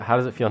how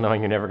does it feel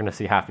knowing you're never going to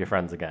see half your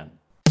friends again?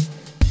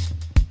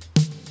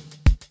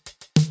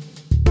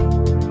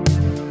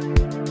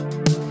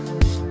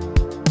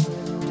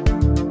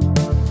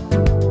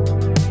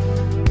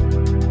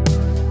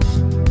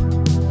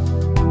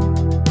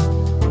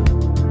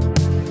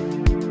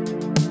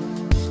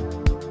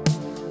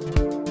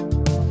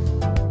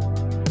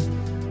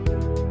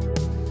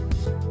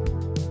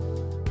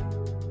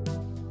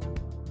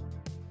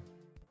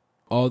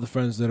 All the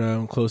friends that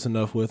I'm close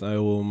enough with, I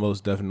will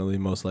most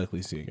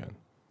likely see again.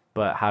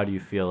 But how do you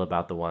feel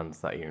about the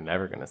ones that you're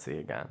never going to see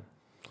again?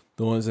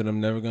 The ones that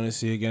I'm never going to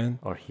see again?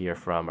 Or hear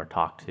from or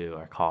talk to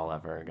or call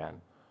ever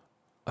again?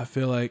 I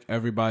feel like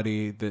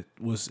everybody that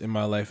was in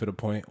my life at a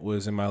point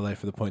was in my life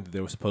at the point that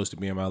they were supposed to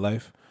be in my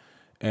life.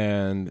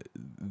 And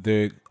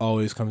there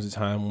always comes a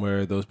time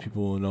where those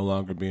people will no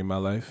longer be in my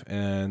life,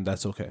 and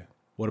that's okay.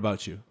 What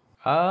about you?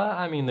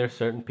 I mean, there's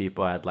certain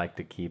people I'd like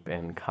to keep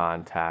in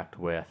contact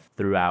with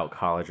throughout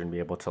college and be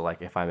able to,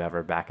 like, if I'm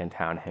ever back in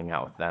town, hang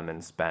out with them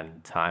and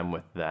spend time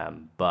with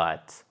them.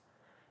 But,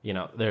 you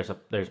know, there's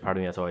part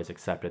of me that's always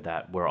accepted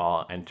that we're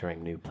all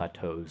entering new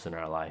plateaus in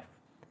our life.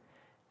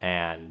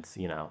 And,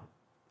 you know,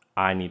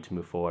 I need to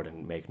move forward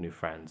and make new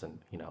friends and,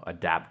 you know,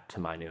 adapt to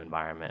my new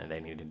environment, and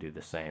they need to do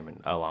the same. And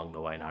along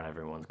the way, not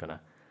everyone's going to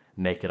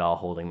make it all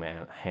holding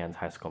hands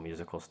High School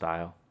Musical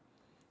style.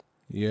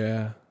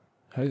 Yeah.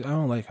 I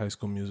don't like High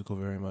School Musical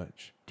very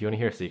much. Do you want to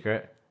hear a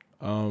secret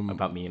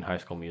about me in High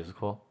School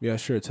Musical? Yeah,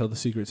 sure. Tell the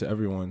secret to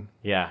everyone.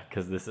 Yeah,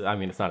 because it's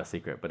not a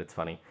secret, but it's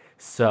funny.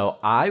 So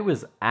I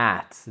was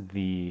at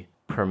the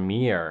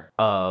premiere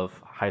of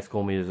High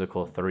School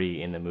Musical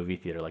 3 in the movie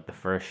theater, like the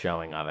first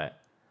showing of it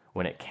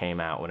when it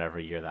came out, whatever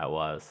year that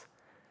was.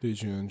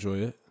 Did you enjoy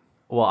it?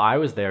 Well, I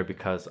was there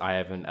because I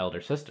have an elder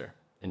sister.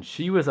 And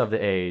she was of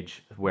the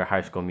age where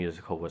High School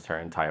Musical was her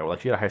entire... Like,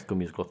 she had a High School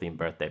Musical themed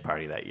birthday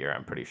party that year,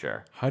 I'm pretty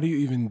sure. How do you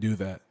even do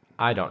that?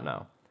 I don't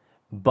know.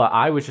 But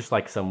I was just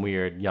like some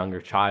weird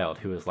younger child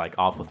who was like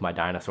off with my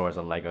dinosaurs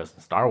and Legos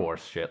and Star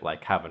Wars shit,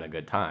 like having a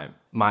good time.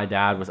 My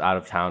dad was out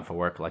of town for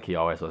work like he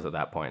always was at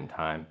that point in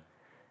time.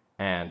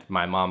 And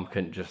my mom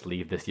couldn't just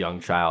leave this young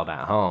child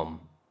at home.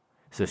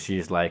 So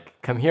she's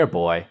like, come here,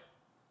 boy.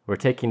 We're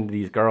taking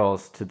these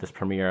girls to this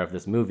premiere of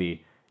this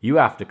movie. You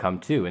have to come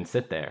too and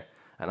sit there.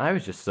 And I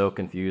was just so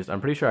confused. I'm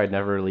pretty sure I'd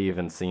never really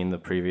even seen the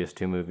previous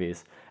two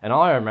movies. And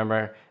all I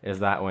remember is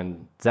that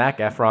when Zac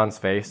Efron's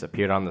face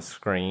appeared on the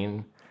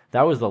screen,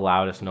 that was the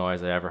loudest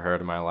noise I ever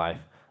heard in my life,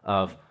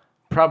 of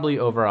probably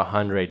over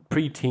 100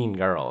 preteen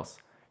girls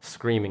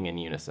screaming in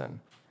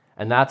unison.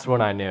 And that's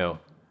when I knew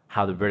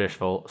how the British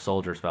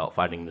soldiers felt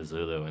fighting the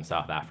Zulu in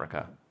South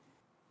Africa.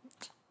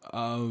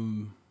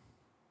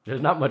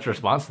 There's not much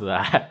response to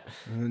that.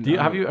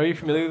 Are you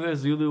familiar with the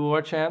Zulu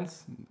war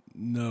chants?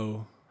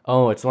 No.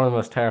 Oh, it's one of the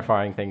most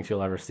terrifying things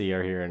you'll ever see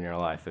or hear in your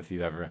life if you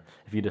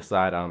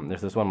decide.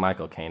 There's this one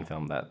Michael Caine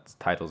film that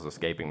title's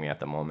escaping me at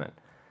the moment,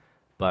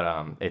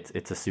 but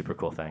it's a super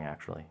cool thing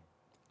actually.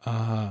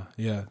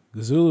 Yeah,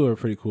 the Zulu are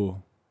pretty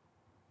cool.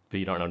 But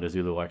you don't know what the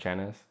Zulu war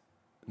chant is?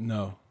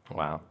 No.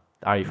 Wow.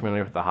 Are you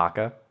familiar with the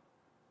haka?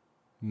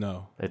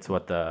 No. It's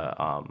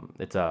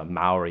it's a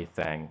Maori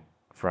thing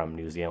from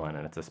New Zealand,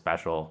 and it's a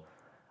special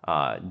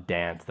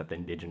dance that the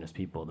indigenous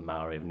people, the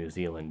Maori of New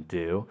Zealand,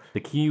 do.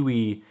 The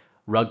Kiwi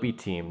rugby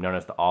team known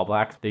as the All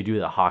Blacks, they do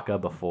the haka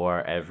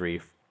before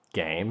every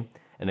game,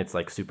 and it's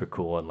like super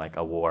cool and like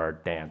a war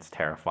dance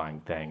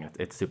terrifying thing.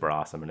 It's super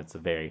awesome, and it's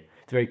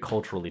very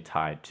culturally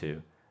tied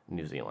to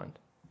New Zealand.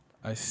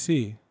 I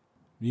see.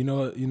 You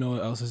know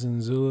what else is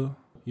in Zulu?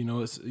 You know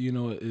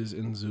what is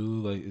in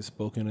Zulu, like it's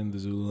spoken in the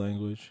Zulu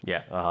language?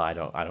 Yeah, I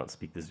don't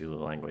speak the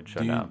Zulu language,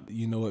 so no.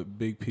 You know what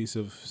big piece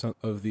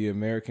of the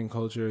American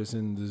culture is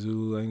in the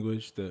Zulu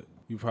language that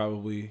you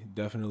probably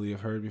definitely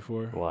have heard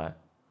before? What?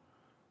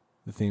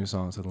 The theme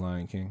song to The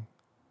Lion King.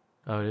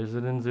 Oh, is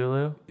it in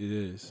Zulu? It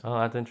is. Oh,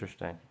 that's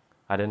interesting.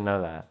 I didn't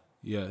know that.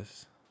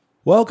 Yes.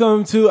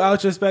 Welcome to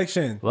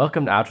Outrospection.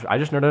 Welcome to Outro. I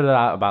just nerded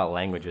out about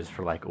languages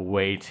for like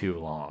way too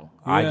long.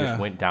 Yeah. I just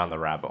went down the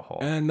rabbit hole.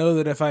 And I know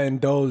that if I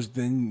indulged,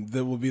 then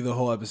that will be the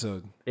whole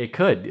episode. It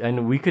could.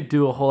 And we could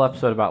do a whole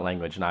episode about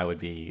language, and I would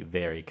be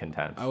very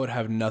content. I would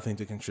have nothing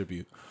to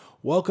contribute.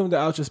 Welcome to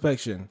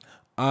Outrospection.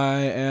 I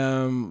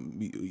am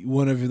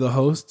one of the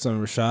hosts.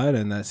 I'm Rashad,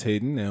 and that's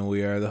Hayden, and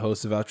we are the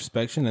hosts of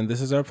Outrospection, and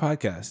this is our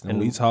podcast, and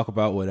we talk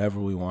about whatever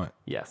we want.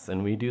 Yes,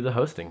 and we do the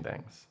hosting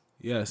things.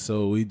 Yeah,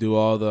 so we do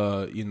all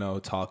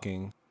the,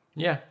 talking.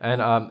 Yeah,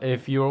 and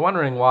if you were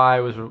wondering why I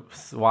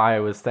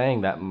was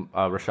saying that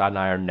Rashad and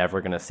I are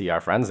never going to see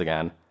our friends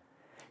again,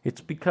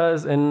 it's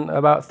because in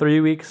about 3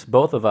 weeks,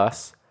 both of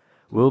us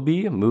will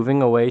be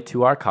moving away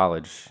to our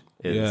college.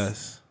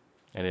 Yes.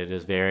 And it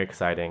is very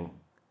exciting.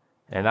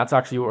 And that's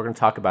actually what we're going to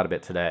talk about a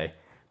bit today,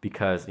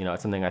 because,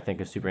 it's something I think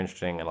is super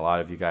interesting, and a lot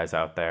of you guys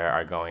out there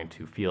are going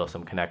to feel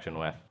some connection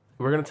with.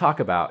 We're going to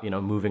talk about,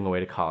 moving away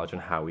to college and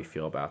how we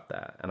feel about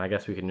that. And I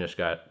guess we can just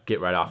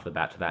get right off the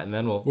bat to that, and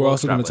then we're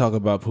also going to talk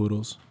about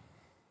poodles.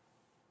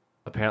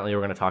 Apparently,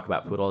 we're going to talk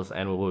about poodles,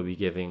 and we'll be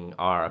giving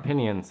our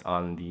opinions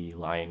on the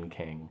Lion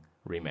King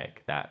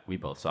remake that we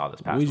both saw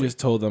this past We week. just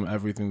told them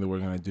everything that we're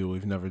gonna do.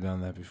 We've never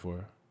done that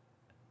before.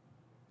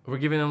 We're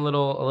giving them a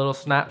little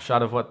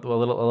snapshot of what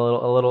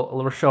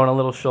we're showing a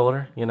little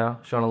shoulder,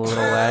 showing a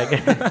little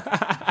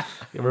leg,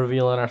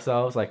 revealing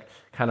ourselves, like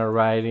kind of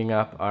riding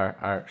up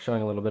our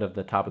showing a little bit of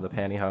the top of the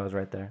pantyhose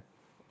right there.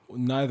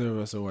 Neither of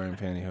us are wearing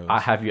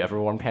pantyhose. Have you ever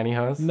worn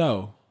pantyhose?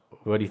 No.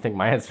 What do you think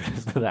my answer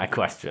is to that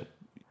question?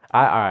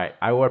 All right.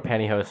 I wore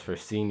pantyhose for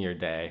senior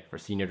day, for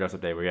senior dress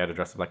up day, where you had to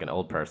dress up like an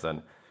old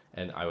person,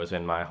 and I was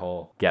in my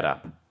whole get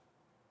up.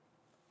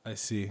 I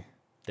see.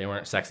 They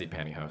weren't sexy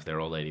pantyhose; they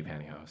were old lady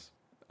pantyhose.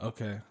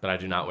 Okay. But I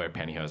do not wear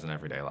pantyhose in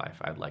everyday life.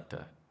 I'd like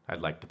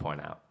to point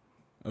out.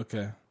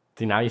 Okay.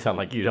 See, now you sound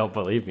like you don't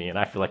believe me, and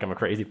I feel like I'm a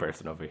crazy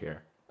person over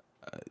here.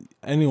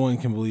 Anyone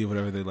can believe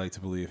whatever they like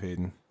to believe,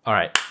 Hayden. All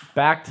right,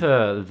 back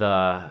to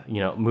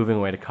the moving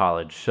away to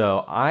college.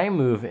 So I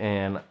move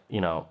in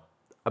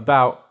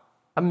about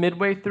a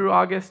midway through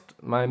August.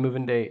 My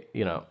moving date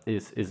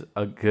is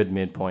a good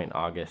midpoint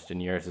August,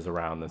 and yours is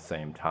around the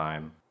same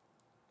time.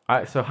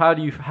 So how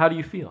do you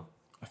feel?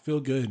 I feel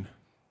good.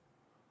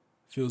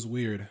 Feels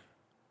weird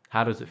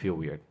How does it feel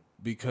weird?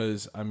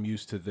 because I'm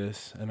used to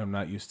this and I'm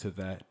not used to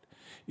that.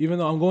 Even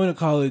though I'm going to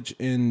college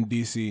in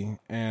DC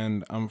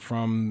and I'm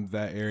from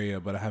that area,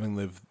 but I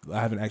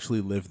haven't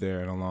actually lived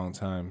there in a long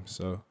time.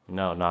 So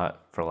No,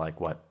 not for like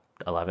what,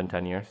 11,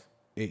 10 years?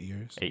 8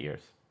 years. 8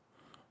 years.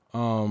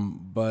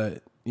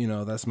 But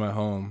that's my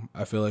home.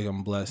 I feel like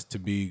I'm blessed to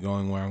be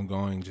going where I'm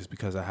going just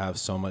because I have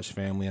so much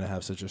family and I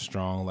have such a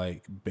strong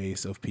like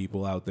base of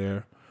people out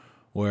there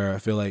where I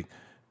feel like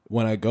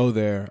when I go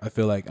there, I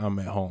feel like I'm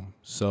at home.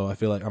 So I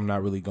feel like I'm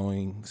not really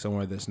going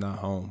somewhere that's not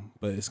home,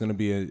 but it's gonna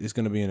be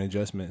an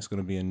adjustment. It's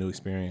gonna be a new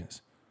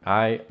experience.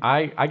 I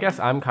guess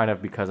I'm kind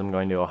of, because I'm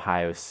going to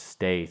Ohio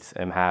State,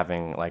 I'm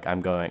having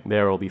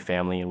there will be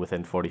family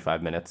within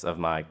 45 minutes of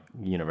my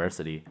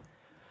university,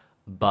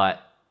 but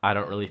I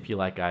don't really feel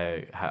like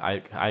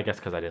I guess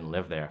because I didn't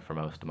live there for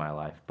most of my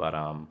life, but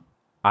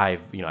I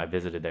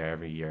visited there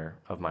every year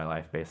of my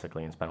life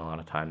basically and spent a lot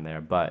of time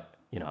there, but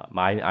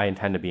I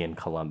intend to be in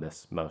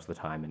Columbus most of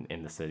the time,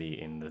 in the city,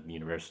 in the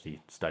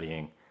university,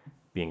 studying,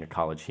 being a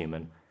college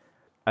human.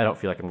 I don't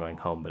feel like I'm going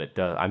home, but it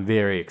does. I'm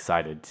very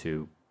excited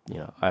to,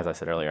 as I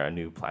said earlier, a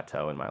new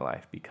plateau in my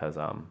life because,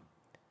 I don't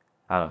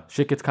know,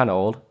 shit gets kind of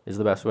old is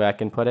the best way I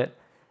can put it.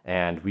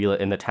 And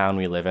in the town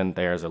we live in,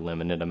 there's a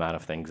limited amount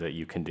of things that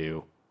you can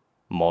do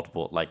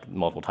multiple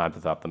times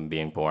without them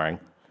being boring.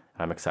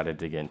 I'm excited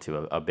to get into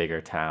a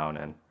bigger town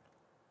and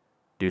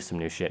do some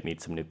new shit,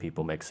 meet some new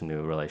people, make some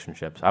new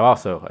relationships. I've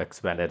also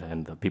expanded,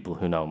 and the people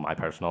who know my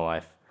personal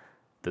life,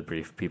 the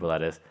brief people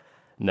that is,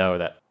 know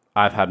that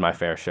I've had my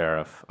fair share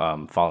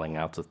of falling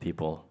outs with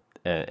people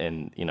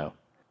in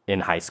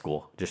high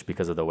school just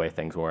because of the way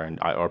things were,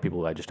 or people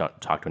who I just don't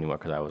talk to anymore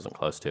because I wasn't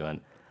close to, and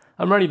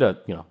I'm ready to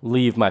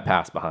leave my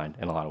past behind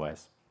in a lot of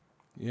ways.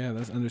 Yeah,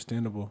 that's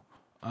understandable.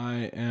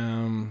 I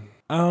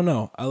don't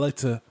know.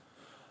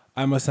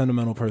 I'm a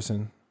sentimental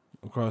person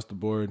across the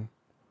board.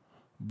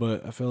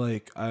 But I feel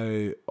like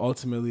I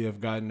ultimately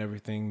have gotten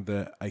everything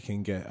that I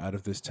can get out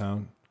of this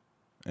town.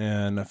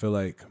 And I feel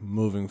like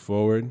moving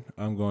forward,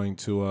 I'm going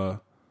to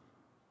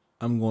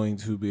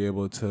be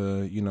able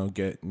to,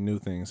 get new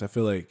things. I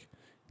feel like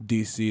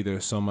DC,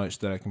 there's so much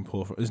that I can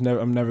pull from.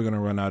 I'm never going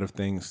to run out of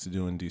things to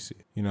do in DC,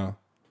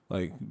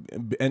 Like,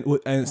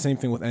 and same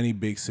thing with any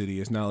big city.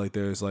 It's not like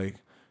there's like,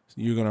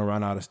 you're going to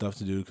run out of stuff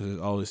to do because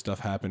there's always stuff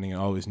happening and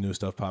always new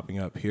stuff popping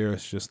up. Here,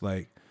 it's just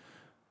like,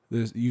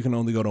 you can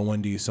only go to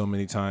Wendy's so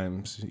many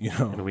times,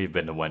 And we've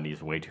been to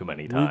Wendy's way too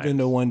many times. We've been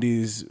to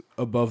Wendy's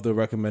above the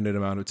recommended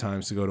amount of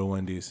times to go to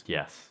Wendy's.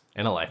 Yes,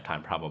 in a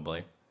lifetime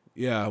probably.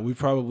 Yeah, we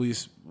probably.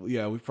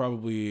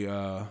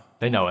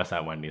 They know us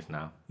at Wendy's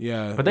now.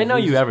 Yeah, but they know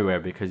you everywhere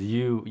because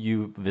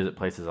you visit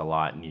places a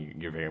lot and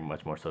you're very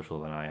much more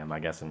social than I am, I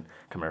guess, in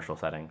commercial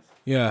settings.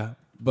 Yeah,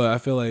 but I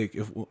feel like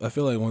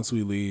once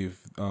we leave,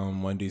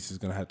 Wendy's is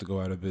gonna have to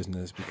go out of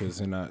business because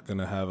they're not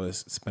gonna have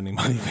us spending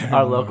money there.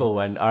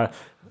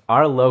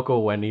 Our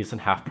local Wendy's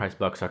and half price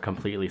bucks are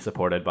completely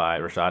supported by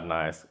Rashad and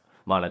I's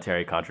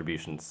monetary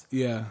contributions.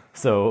 Yeah.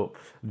 So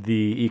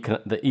the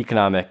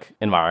economic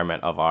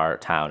environment of our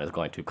town is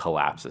going to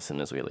collapse as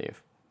soon as we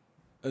leave.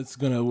 It's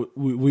gonna.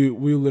 We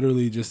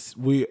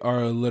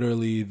are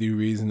literally the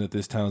reason that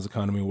this town's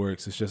economy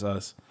works. It's just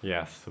us.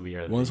 Yes, we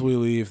are. Once we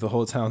leave, the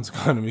whole town's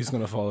economy is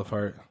gonna fall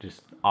apart.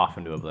 Just off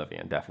into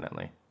oblivion,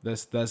 definitely.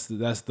 That's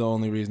the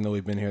only reason that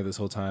we've been here this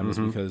whole time is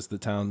because the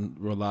town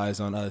relies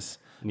on us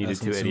as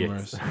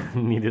consumers.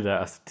 Needed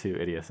us two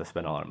idiots to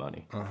spend all our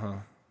money.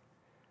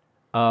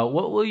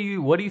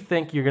 What do you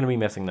think you're gonna be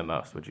missing the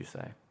most? Would you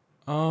say?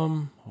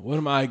 What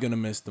am I gonna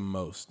miss the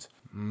most?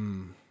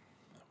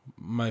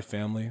 My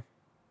family,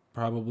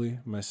 probably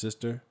my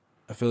sister.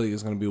 I feel like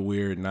it's gonna be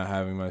weird not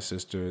having my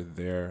sister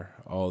there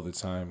all the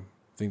time.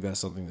 I think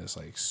that's something that's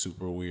like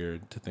super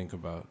weird to think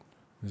about.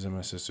 Is that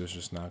my sister's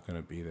just not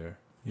gonna be there?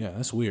 Yeah,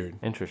 that's weird.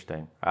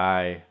 Interesting.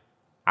 My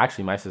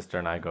sister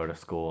and I go to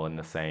school in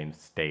the same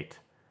state,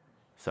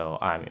 so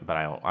but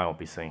I won't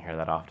be seeing her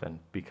that often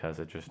because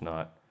it's just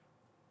not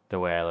the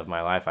way I live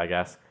my life, I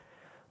guess.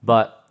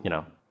 But, you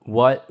know,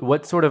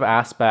 what sort of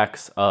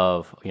aspects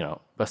of, you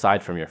know,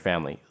 aside from your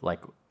family,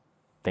 like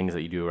things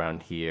that you do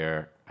around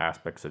here,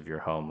 aspects of your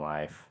home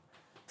life,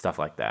 stuff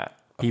like that.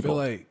 I feel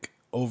like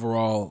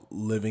overall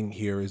living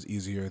here is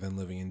easier than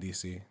living in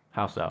DC.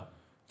 How so?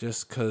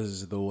 Just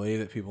because the way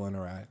that people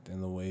interact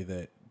and the way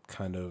that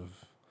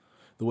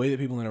the way that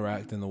people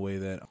interact and the way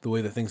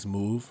that things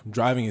move,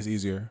 driving is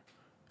easier,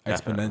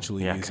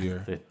 exponentially Yeah,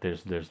 easier.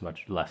 There's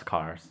much less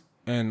cars.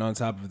 And on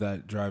top of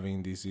that, driving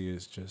in DC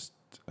is just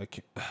I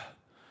can't.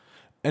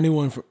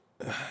 Anyone from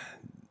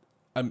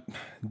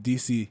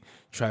DC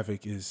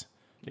traffic is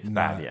It's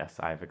bad. Yes,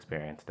 I've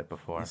experienced it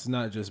before. It's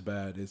not just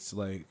bad. It's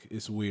like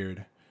it's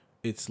weird.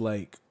 It's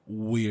like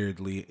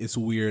weirdly. It's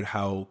weird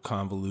how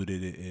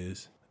convoluted it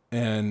is,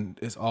 and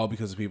it's all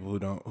because of people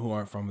who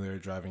aren't from there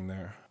driving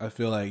there. I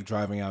feel like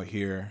driving out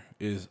here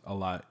is a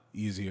lot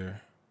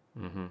easier.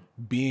 Mm-hmm.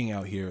 Being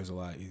out here is a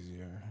lot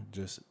easier,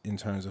 just in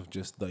terms of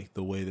just like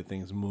the way that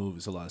things move.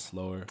 It's a lot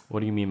slower.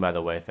 What do you mean by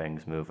the way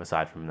things move,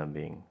 aside from them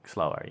being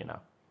slower? You know.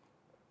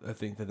 I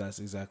think that's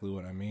exactly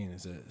what I mean.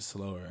 Is that it's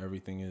slower?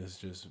 Everything is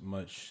just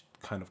much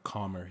kind of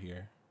calmer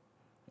here,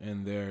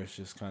 and there it's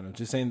just kind of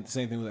just same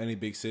thing with any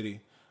big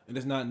city. And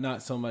it's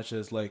not so much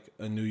as like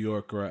a New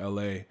York or a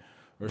LA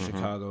or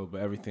Chicago,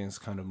 but everything's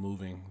kind of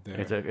moving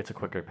there. It's a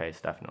quicker pace,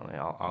 definitely.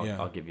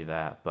 I'll give you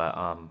that.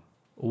 But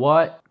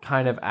what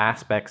kind of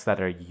aspects that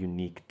are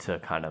unique to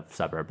kind of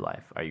suburb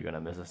life are you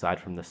gonna miss aside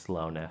from the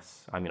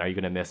slowness? I mean, are you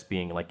gonna miss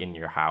being like in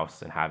your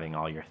house and having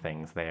all your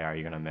things there? Are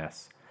you gonna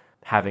miss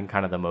having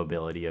kind of the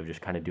mobility of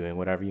just kind of doing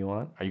whatever you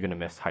want? Are you gonna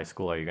miss high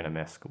school? Are you gonna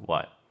miss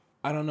what?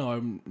 I don't know.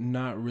 I'm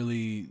not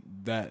really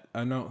that.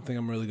 I don't think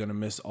I'm really gonna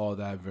miss all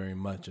that very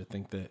much. I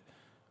think that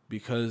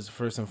because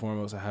first and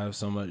foremost, I have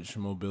so much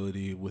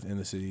mobility within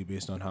the city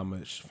based on how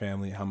much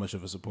family, how much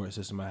of a support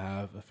system I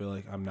have. I feel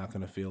like I'm not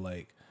gonna feel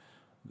like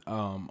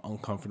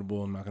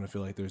uncomfortable. I'm not gonna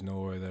feel like there's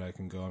nowhere that I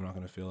can go. I'm not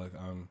gonna feel like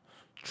I'm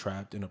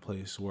trapped in a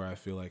place where I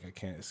feel like I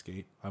can't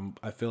escape.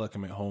 I feel like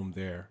I'm at home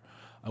there.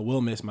 I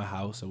will miss my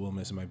house. I will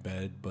miss my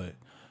bed, but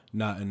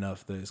not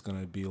enough that it's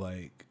gonna be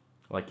like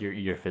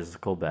your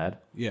physical bed.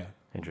 Yeah,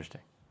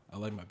 Interesting. I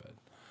like my bed.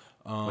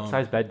 What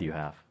size bed do you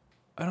have?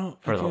 I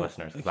don't. For the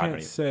listeners, I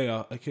can't say.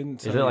 I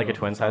couldn't. Is it like a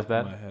twin size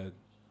bed? My head.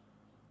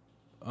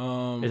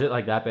 Is it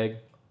like that big?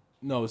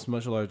 No, it's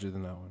much larger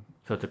than that one.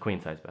 So it's a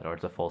queen size bed, or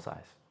it's a full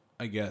size?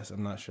 I guess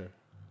I'm not sure.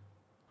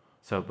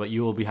 So, but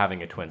you will be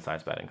having a twin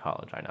size bed in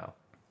college, I know.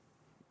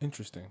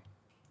 Interesting.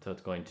 So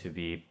it's going to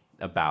be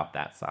about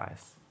that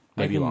size,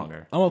 maybe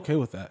longer. I'm okay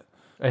with that.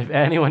 If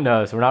anyone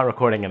knows, we're not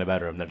recording in a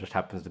bedroom. There just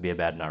happens to be a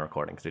bed in our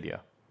recording studio.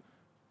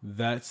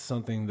 That's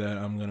something that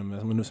I'm gonna miss.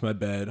 I'm gonna miss my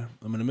bed.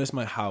 I'm gonna miss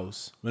my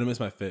house. I'm gonna miss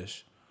my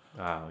fish.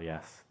 Oh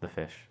yes, the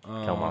fish,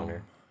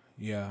 Killmonger.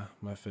 Yeah,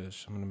 my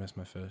fish. I'm gonna miss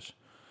my fish.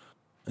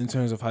 In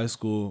terms of high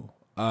school,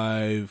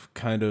 I've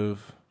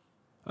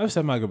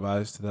said my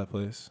goodbyes to that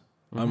place.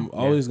 I'm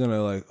always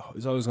gonna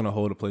it's always gonna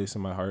hold a place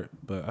in my heart.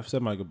 But I've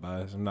said my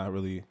goodbyes. I'm not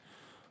really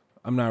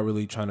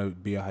trying to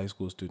be a high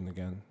school student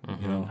again.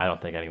 You know, I don't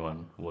think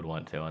anyone would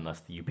want to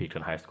unless you peaked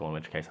in high school, in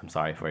which case I'm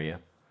sorry for you.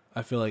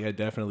 I feel like I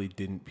definitely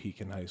didn't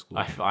peak in high school.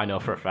 I know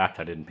for a fact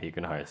I didn't peak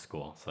in high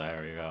school, so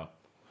there you go.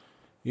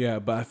 Yeah,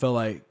 but I feel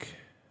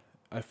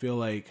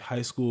like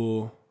high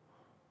school,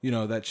 you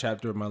know, that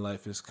chapter of my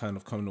life has kind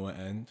of come to an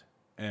end,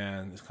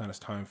 and it's kind of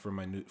time for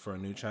a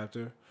new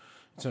chapter.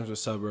 In terms of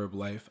suburb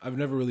life, I've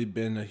never really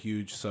been a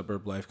huge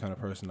suburb life kind of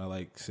person. I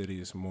like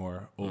cities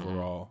more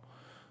overall,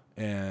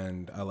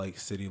 and I like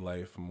city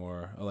life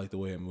more. I like the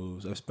way it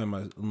moves. I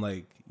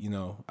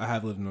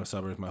have lived in the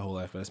suburbs my whole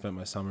life, but I spent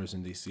my summers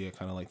in DC. I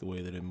kind of like the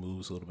way that it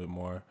moves a little bit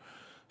more. It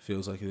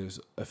feels like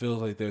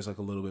there's like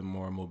a little bit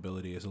more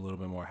mobility. There's a little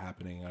bit more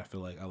happening. And I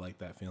feel like I like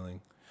that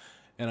feeling,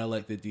 and I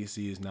like that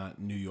DC is not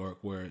New York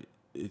where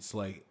it's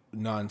like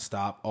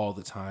nonstop all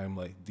the time.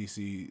 Like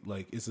DC,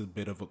 like it's a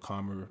bit of a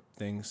calmer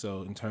thing.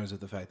 So in terms of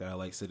the fact that I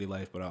like city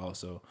life, but I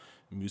also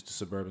am used to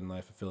suburban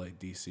life, I feel like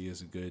DC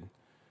is a good,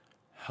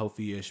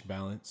 healthy-ish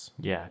balance.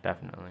 Yeah,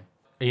 definitely.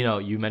 You know,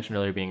 you mentioned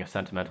earlier being a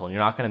sentimental, and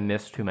you're not going to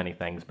miss too many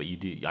things, but you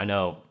do. I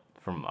know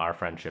from our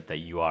friendship that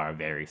you are a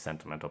very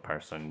sentimental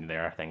person.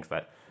 There are things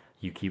that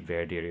you keep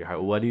very dear to your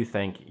heart. What do you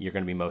think you're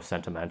going to be most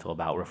sentimental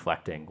about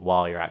reflecting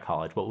while you're at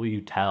college? What will you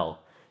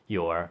tell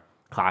your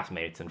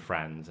classmates and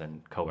friends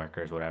and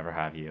coworkers, whatever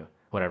have you,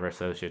 whatever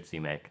associates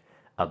you make,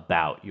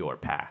 about your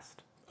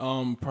past?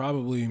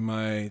 Probably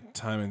my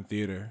time in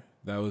theater.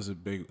 That's a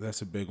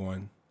big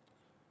one.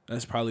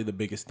 That's probably the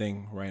biggest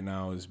thing right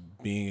now is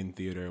being in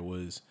theater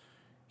was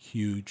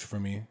huge for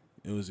me.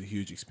 It was a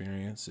huge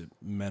experience. It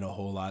meant a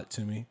whole lot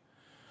to me.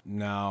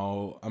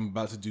 Now I'm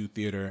about to do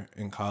theater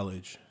in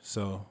college,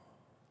 so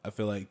I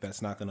feel like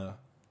that's not gonna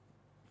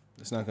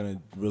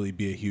really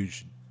be a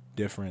huge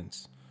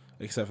difference,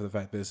 except for the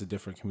fact that it's a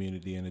different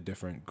community and a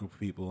different group of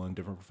people and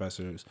different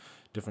professors,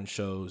 different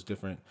shows,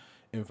 different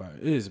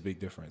environment. It is a big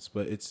difference,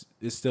 but it's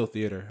still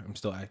theater. I'm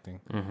still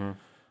acting. Mm-hmm.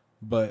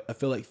 But I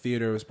feel like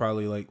theater was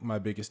probably like my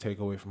biggest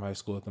takeaway from high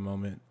school at the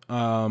moment.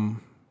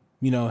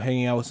 You know,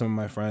 hanging out with some of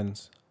my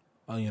friends.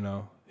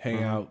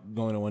 hang out,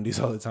 going to Wendy's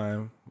all the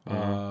time,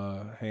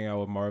 hang out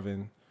with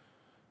Marvin.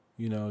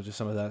 Just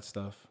some of that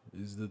stuff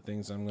is the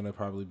things I'm gonna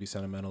probably be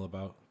sentimental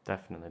about.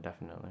 Definitely.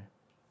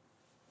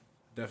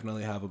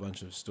 Definitely have a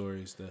bunch of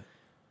stories that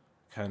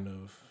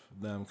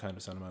I'm kind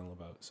of sentimental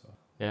about. So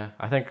Yeah,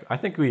 I think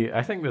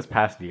this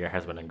past year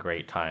has been a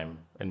great time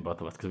in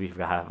both of us because we've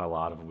had a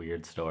lot of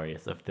weird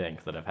stories of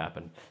things that have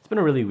happened. It's been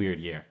a really weird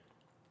year.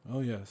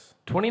 oh yes,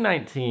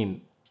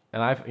 2019,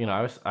 and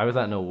I was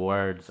at an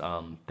awards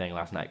thing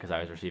last night because I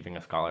was receiving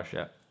a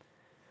scholarship,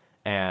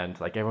 and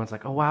like everyone's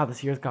like, oh wow,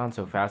 this year's gone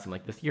so fast. I'm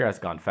like, this year has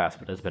gone fast,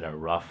 but it's been a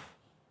rough,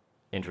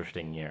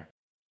 interesting year.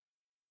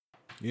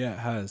 yeah, it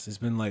has. It's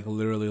been like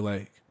literally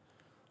like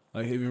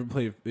have you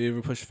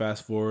ever pushed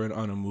fast forward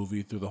on a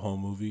movie through the whole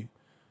movie?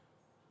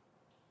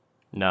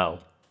 No,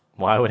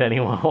 why would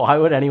anyone? Why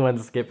would anyone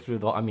skip through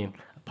the? I mean,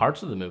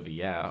 parts of the movie,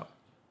 yeah.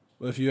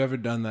 Well, if you ever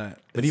done that,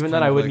 But it's even kind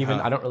then, I of wouldn't like even.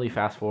 how- I don't really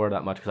fast forward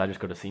that much because I just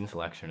go to scene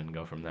selection and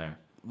go from there.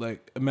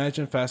 like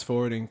imagine fast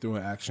forwarding through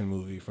an action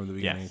movie from the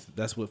beginning. Yes.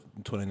 That's what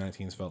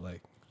 2019's felt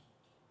like.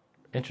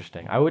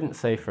 Interesting. I wouldn't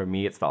say for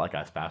me it's felt like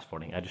I was fast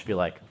forwarding. I just feel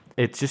like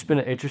it's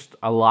just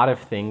a lot of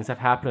things have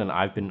happened, and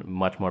I've been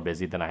much more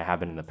busy than I have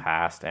been in the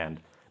past, and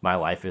my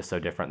life is so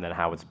different than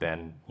how it's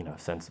been,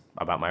 since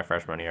about my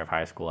freshman year of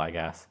high school, I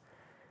guess.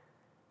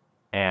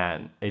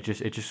 And it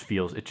just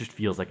feels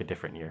like a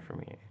different year for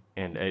me,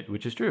 and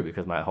which is true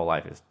because my whole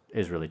life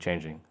is really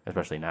changing,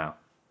 especially now.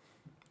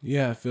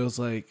 Yeah, it feels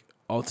like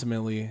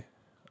ultimately,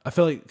 I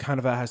feel like kind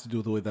of that has to do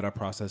with the way that I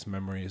process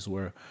memories,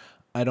 where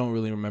I don't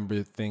really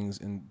remember things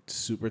in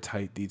super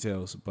tight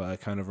details, but I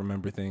kind of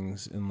remember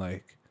things in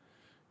like,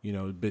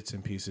 bits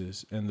and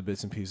pieces. And the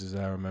bits and pieces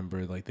that I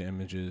remember, like the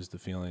images, the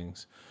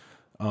feelings,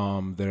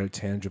 that are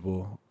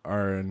tangible,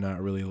 are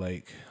not really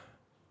like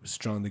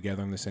strung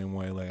together in the same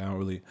way. Like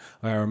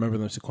I remember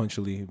them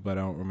sequentially, but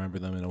I don't remember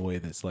them in a way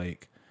that's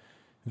like,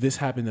 this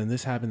happened and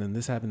this happened and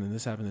this happened and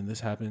this happened and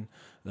this happened.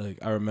 Like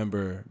I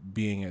remember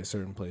being at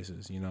certain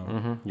places,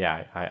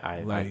 Yeah,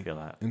 I Like feel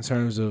that. in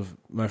terms of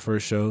my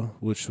first show,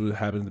 which would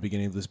happen at the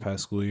beginning of this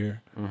past school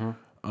year.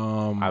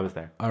 I was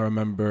there. I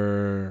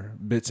remember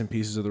bits and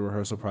pieces of the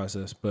rehearsal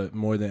process, but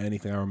more than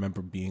anything, I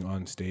remember being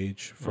on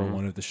stage for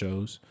one of the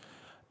shows,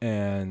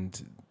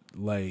 and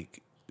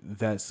like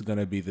that's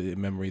gonna be the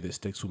memory that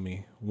sticks with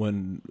me.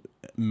 When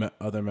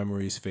other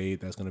memories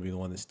fade, that's gonna be the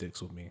one that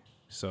sticks with me.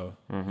 So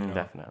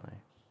Definitely.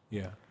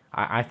 yeah.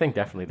 I think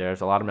definitely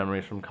there's a lot of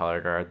memories from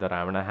Color Guard that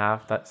I'm gonna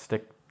have that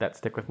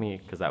stick with me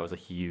because that was a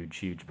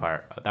huge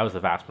part. That was the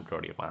vast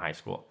majority of my high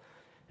school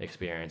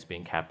experience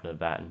being captain of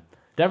that, and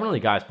definitely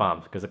Guys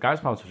Palms because the Guys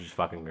Palms was just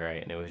fucking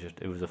great, and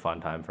it was a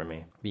fun time for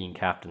me being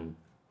captain,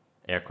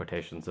 air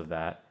quotations of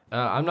that.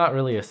 I'm not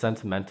really a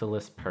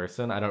sentimentalist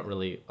person. I don't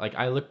really like.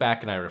 I look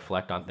back and I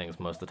reflect on things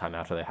most of the time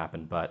after they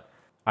happen, but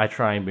I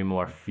try and be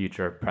more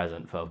future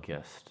present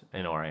focused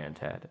and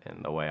oriented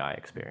in the way I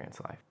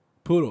experience life.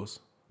 Poodles.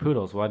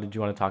 Poodles. What did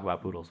you want to talk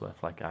about poodles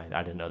with? Like,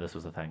 I didn't know this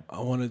was a thing.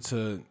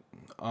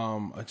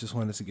 I just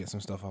wanted to get some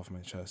stuff off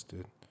my chest,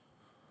 dude.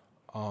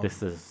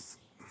 This is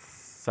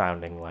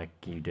sounding like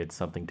you did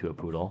something to a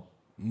poodle.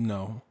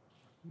 No.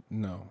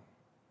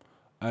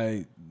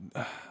 I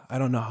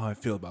don't know how I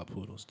feel about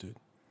poodles, dude.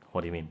 What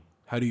do you mean?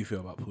 How do you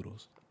feel about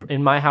poodles?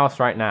 In my house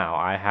right now,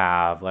 I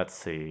have, let's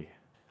see,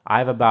 I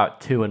have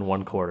about 2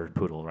 1/4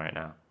 poodle right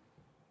now.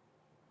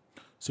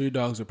 So your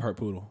dogs are part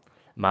poodle?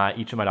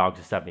 Each of my dogs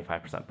is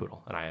 75%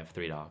 poodle, and I have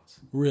 3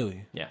 dogs.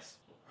 Really? Yes.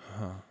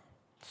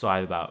 So I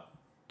have about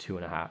 2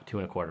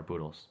 1/4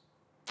 poodles.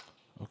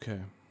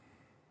 Okay.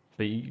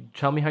 But you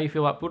tell me how you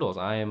feel about poodles.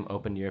 I am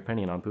open to your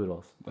opinion on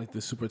poodles. Like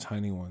the super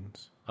tiny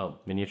ones. Oh,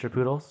 miniature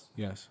poodles?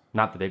 Yes.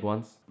 Not the big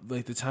ones?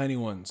 Like the tiny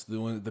ones,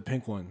 the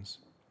pink ones.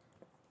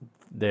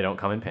 They don't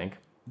come in pink.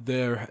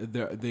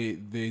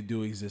 They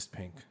do exist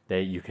pink.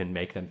 You can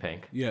make them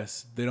pink.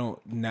 Yes, they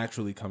don't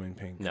naturally come in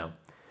pink. No.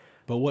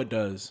 But what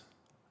does?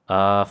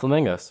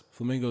 Flamingos.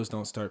 Flamingos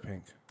don't start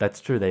pink.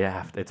 That's true. They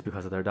have. It's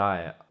because of their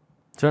diet.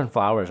 Certain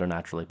flowers are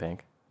naturally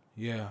pink.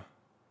 Yeah,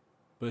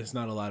 but it's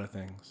not a lot of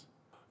things.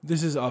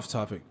 This is off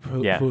topic.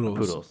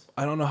 Poodles.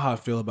 I don't know how I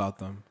feel about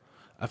them.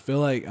 I feel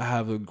like I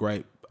have a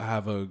gripe. I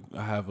have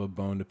a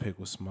bone to pick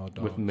with small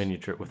dogs.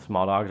 With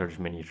small dogs or just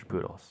miniature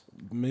poodles.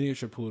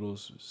 Miniature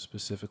poodles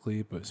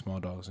specifically, but small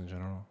dogs in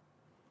general.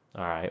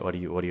 All right. What do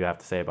you have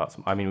to say about?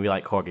 I mean, we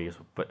like corgis,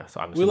 but so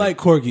I'm We like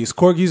corgis.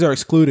 Corgis are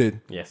excluded.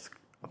 Yes,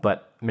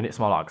 but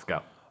small dogs go.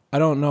 I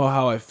don't know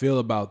how I feel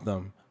about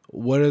them.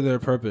 What are their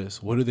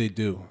purpose? What do they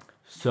do?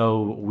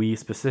 So we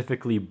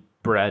specifically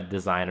bred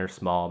designer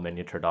small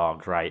miniature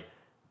dogs, right?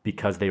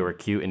 Because they were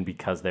cute and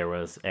because there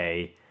was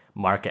a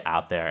market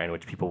out there in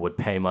which people would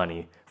pay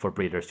money for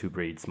breeders to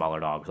breed smaller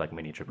dogs like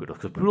miniature poodles.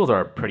 Because poodles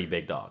are a pretty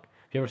big dog.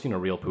 If you ever seen a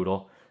real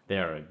poodle, they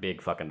are a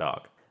big fucking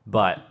dog.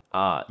 But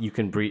you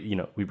can breed,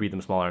 we breed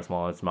them smaller and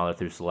smaller and smaller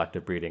through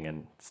selective breeding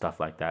and stuff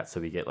like that. So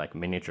we get like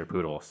miniature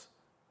poodles.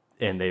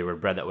 And they were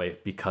bred that way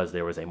because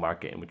there was a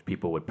market in which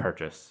people would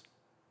purchase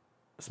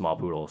small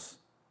poodles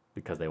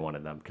because they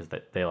wanted them, because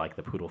they like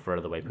the poodle fur,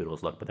 the way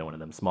poodles look, but they wanted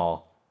them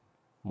small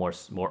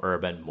more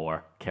urban,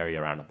 more carry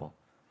aroundable,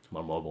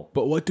 more mobile.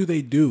 But what do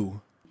they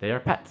do? They are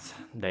pets.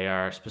 They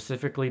are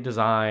specifically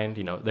designed.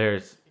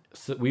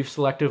 We've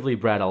selectively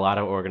bred a lot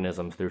of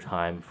organisms through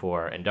time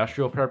for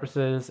industrial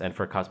purposes and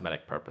for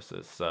cosmetic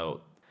purposes.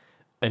 So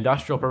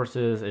industrial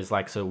purposes is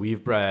like, so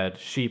we've bred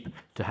sheep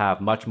to have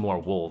much more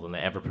wool than they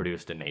ever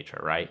produced in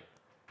nature, right?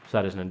 So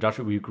that is an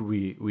industrial.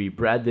 We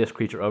bred this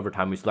creature over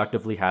time. We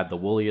selectively had the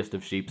wooliest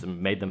of sheep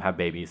and made them have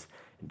babies.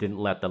 Didn't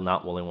let the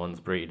not woolly ones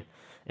breed,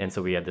 and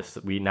so we had this.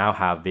 We now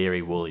have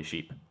very woolly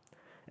sheep.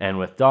 And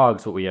with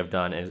dogs, what we have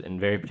done is in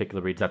very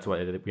particular breeds. That's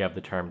why we have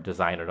the term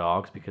designer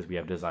dogs, because we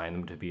have designed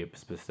them to be a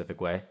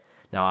specific way.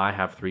 Now I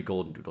have 3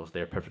 golden doodles.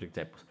 They're perfect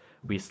examples.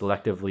 We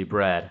selectively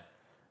bred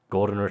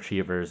golden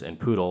retrievers and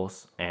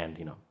poodles,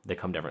 and they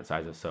come different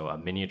sizes. So a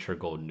miniature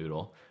golden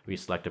doodle, we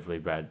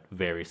selectively bred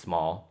very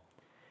small.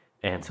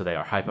 And so they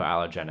are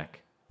hypoallergenic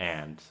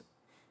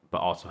but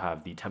also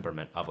have the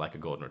temperament of like a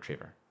golden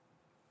retriever.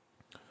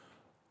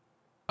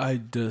 I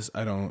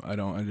don't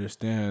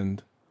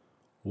understand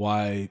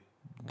why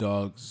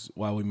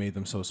we made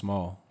them so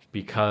small.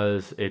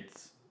 Because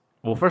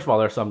first of all,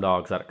 there are some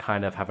dogs that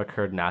kind of have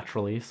occurred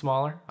naturally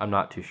smaller. I'm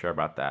not too sure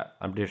about that.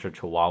 I'm pretty sure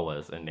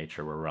Chihuahuas in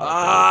nature were relatively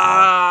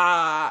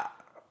small.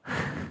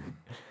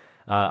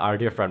 Our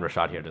dear friend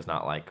Rashad here does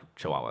not like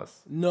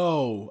Chihuahuas.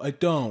 No, I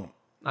don't.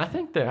 I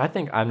think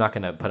I'm not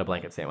going to put a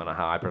blanket statement on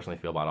how I personally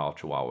feel about all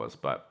Chihuahuas,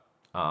 but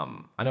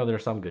I know there are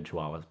some good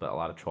Chihuahuas, but a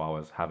lot of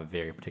Chihuahuas have a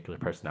very particular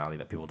personality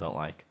that people don't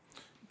like.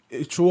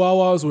 If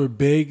Chihuahuas were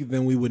big,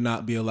 then we would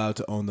not be allowed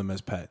to own them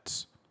as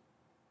pets.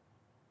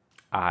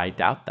 I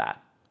doubt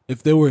that.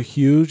 If they were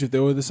huge, if they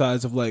were the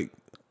size of like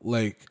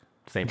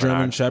Saint German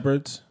Bernard,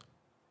 Shepherds,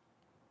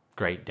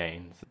 Great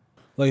Danes.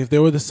 like if they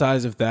were the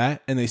size of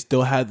that and they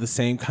still had the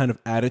same kind of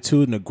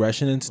attitude and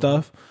aggression and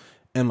stuff,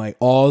 and like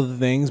all the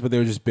things, but they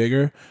were just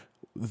bigger,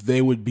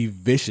 they would be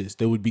vicious.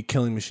 They would be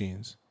killing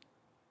machines.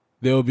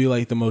 They would be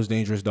like the most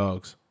dangerous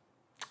dogs.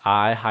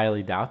 I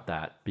highly doubt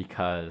that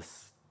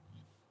because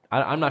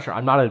I'm not sure.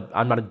 I'm not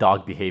a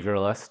dog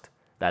behavioralist.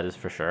 That is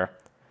for sure.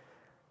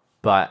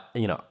 But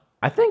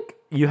I think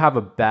you have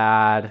a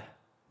bad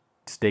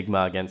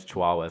stigma against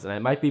Chihuahuas, and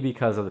it might be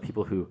because of the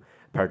people who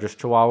purchased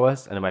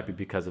Chihuahuas, and it might be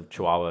because of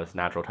Chihuahua's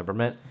natural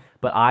temperament.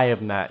 But I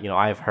have met,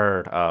 I have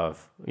heard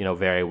of,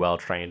 very well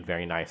trained,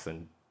 very nice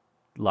and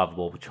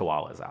lovable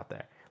Chihuahuas out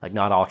there. Like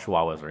not all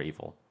Chihuahuas are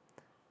evil.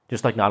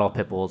 Just like not all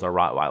pit bulls or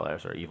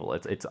Rottweilers are evil.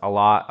 It's a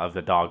lot of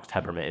the dog's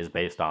temperament is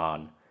based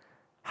on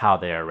how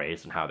they are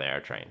raised and how they are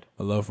trained.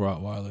 I love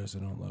Rottweilers. I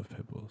don't love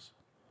pit bulls.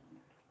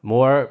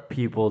 More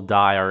people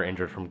die or are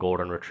injured from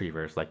golden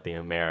retrievers, like the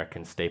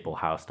American staple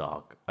house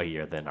dog, a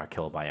year than are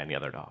killed by any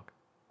other dog.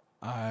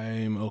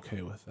 I'm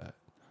okay with that.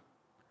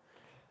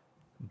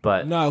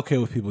 But I'm not okay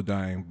with people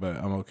dying, but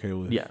I'm okay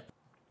with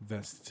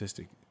that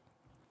statistic.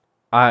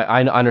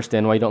 I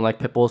understand why you don't like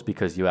pit bulls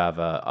because you have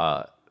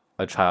a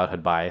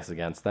childhood bias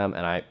against them,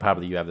 and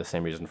you have the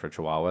same reason for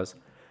Chihuahuas.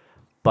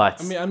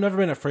 But I mean, I've never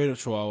been afraid of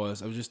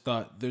Chihuahuas. I've just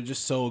thought they're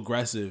just so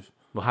aggressive.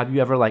 Well, have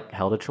you ever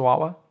held a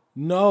Chihuahua?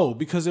 No,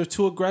 because they're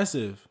too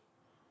aggressive.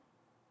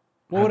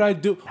 What would I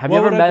do? Have you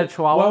ever met a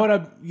Chihuahua? Why would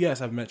I?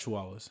 Yes, I've met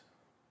Chihuahuas.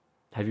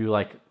 Have you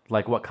like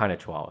what kind of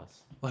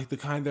Chihuahuas? Like the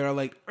kind that are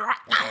like.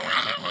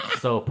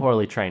 So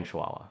poorly trained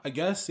Chihuahua. I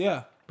guess,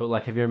 yeah. But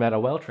have you ever met a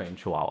well-trained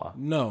Chihuahua?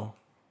 No.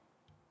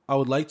 I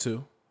would like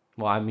to.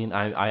 Well, I mean,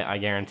 I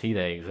guarantee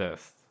they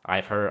exist.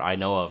 I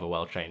know of a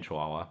well-trained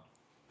Chihuahua.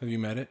 Have you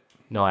met it?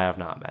 No, I have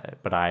not met it,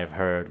 but I have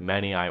heard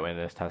many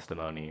eyewitness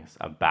testimonies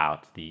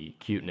about the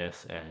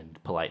cuteness and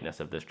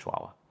politeness of this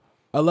Chihuahua.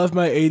 I left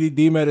my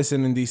ADD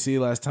medicine in DC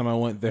last time I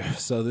went there,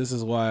 so this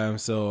is why I'm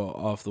so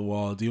off the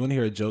wall. Do you want to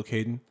hear a joke,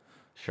 Hayden?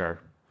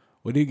 Sure.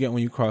 What do you get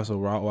when you cross a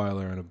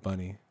Rottweiler and a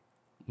bunny?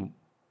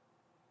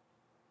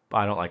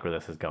 I don't like where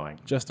this is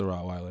going. Just a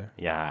Rottweiler.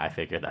 Yeah, I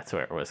figured that's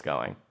where it was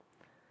going.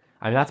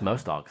 I mean, that's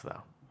most dogs,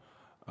 though.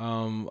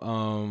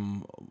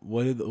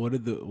 What did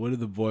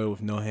the boy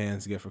with no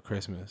hands get for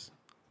Christmas?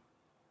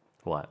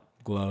 What?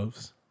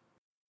 Gloves.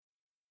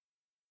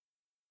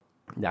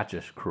 That's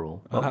just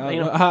cruel.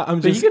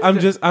 I'm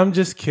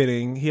just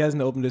kidding. He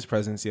hasn't opened his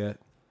presents yet.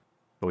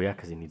 Oh yeah,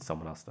 because he needs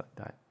someone else to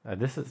die.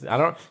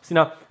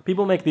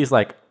 People make these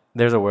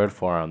there's a word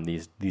for them.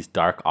 These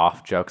dark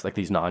off jokes, like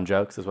these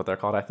non-jokes is what they're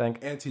called, I think.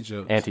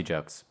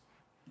 Anti-jokes.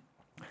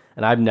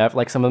 And I've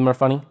never some of them are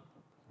funny,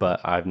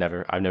 but I've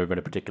never been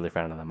a particular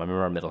fan of them. I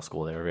remember in middle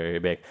school they were very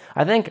big.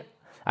 I think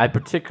I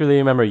particularly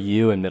remember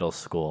you in middle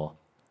school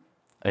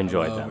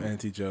enjoyed them.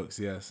 Anti-jokes,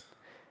 yes.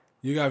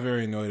 You got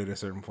very annoyed at a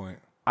certain point.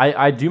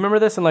 I do remember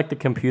this in the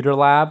computer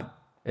lab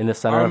in the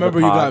center. I remember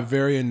of the you pod. got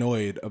very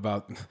annoyed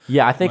about.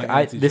 Yeah, I think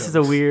this is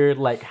a weird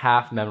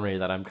half memory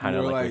that I'm kind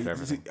of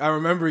reserving. I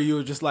remember you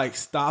were just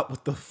stop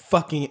with the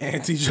fucking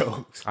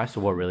anti-jokes. I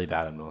swore really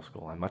bad in middle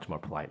school. I'm much more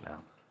polite now.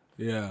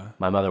 Yeah.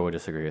 My mother would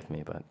disagree with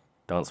me, but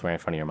don't swear in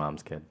front of your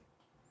mom's kid.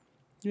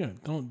 Yeah,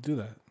 don't do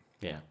that.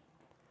 Yeah.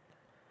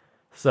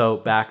 So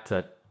back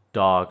to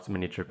dogs,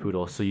 miniature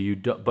poodles. So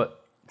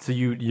So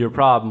your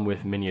problem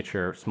with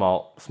miniature,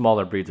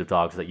 smaller breeds of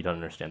dogs is that you don't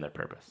understand their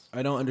purpose.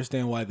 I don't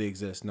understand why they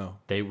exist. No,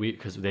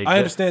 Because they I exist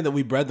understand that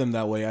we bred them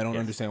that way. I don't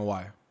Yes. understand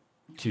why.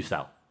 to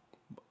sell.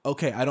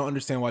 Okay, I don't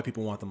understand why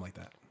people want them like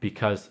that.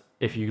 Because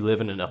if you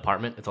live in an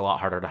apartment, it's a lot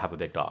harder to have a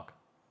big dog.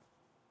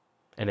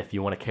 And if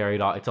you want to carry a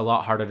dog, it's a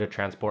lot harder to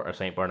transport a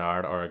Saint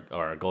Bernard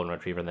or a Golden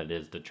Retriever than it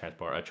is to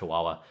transport a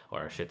Chihuahua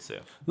or a Shih Tzu.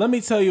 Let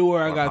me tell you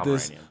where I Or got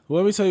this. Pomeranian.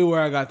 Let me tell you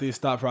where I got these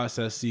thought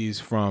processes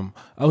from.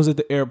 I was at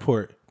the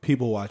airport,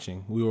 people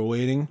watching. We were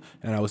waiting,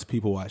 and I was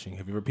people watching.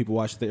 Have you ever people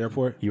watched at the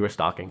airport? You were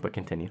stalking, but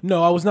continue.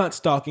 No, I was not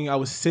stalking. I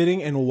was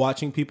sitting and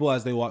watching people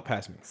as they walked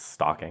past me.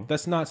 Stalking.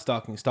 That's not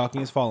stalking.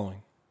 Stalking is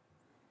following.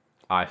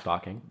 Eye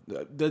stalking.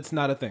 That's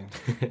not a thing.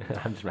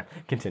 I'm just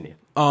continue.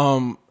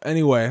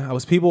 Anyway, I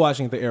was people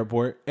watching at the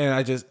airport, and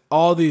I just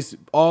all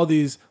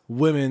these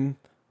women,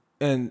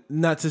 and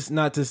not to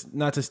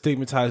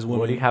stigmatize women.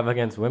 What do you have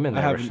against women, I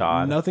there, have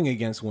Rashad? nothing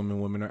against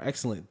women. Women are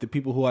excellent. The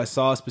people who I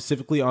saw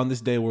specifically on this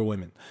day were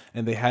women,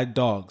 and they had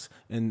dogs,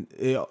 and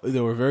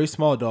they were very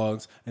small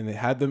dogs, and they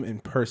had them in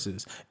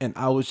purses. And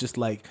I was just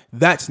like,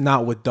 that's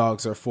not what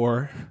dogs are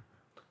for.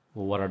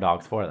 Well, what are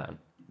dogs for then?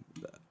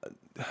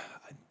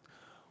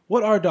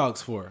 What are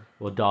dogs for?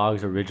 Well,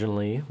 dogs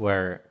originally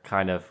were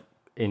kind of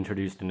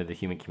introduced into the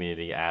human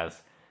community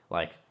as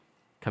like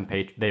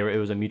it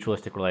was a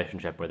mutualistic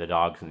relationship where the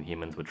dogs and the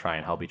humans would try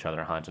and help each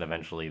other hunt, and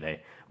eventually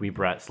we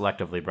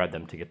selectively bred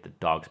them to get the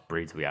dogs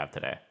breeds we have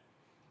today.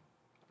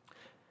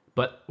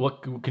 But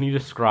what can you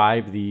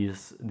describe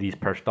these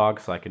purse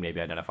dogs so I can maybe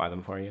identify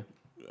them for you?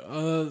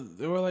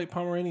 They were like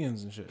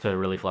Pomeranians and shit. So they're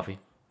really fluffy.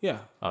 Yeah.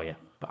 Oh yeah,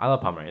 but I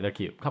love Pomeranians. They're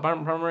cute.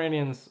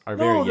 Pomeranians are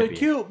very No, they're yippy.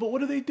 cute, but what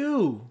do they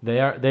do? They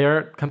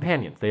are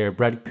companions. They are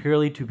bred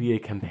purely to be a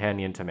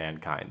companion to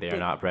mankind. They are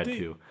not bred They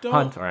to don't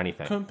hunt or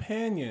anything.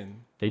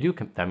 Companion. They do.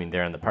 I mean,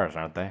 they're in the purse,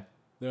 aren't they?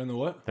 They're in the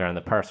what? They're in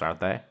the purse, aren't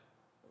they?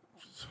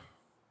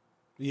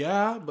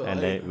 Yeah, but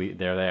And like,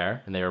 they're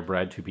there, and they are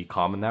bred to be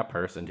calm in that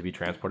purse and to be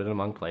transported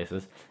among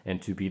places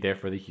and to be there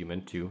for the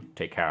human to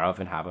take care of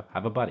and have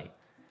a buddy,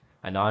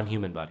 a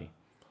non-human buddy.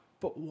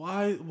 but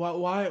why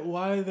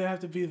do they have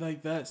to be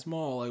like that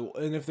small? Like,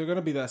 and if they're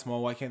gonna be that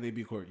small, why can't they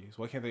be corgis?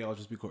 Why can't they all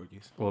just be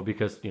corgis? Well,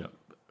 because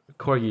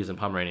corgis and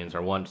Pomeranians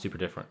are one super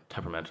different,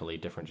 temperamentally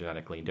different,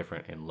 genetically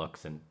different in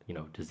looks and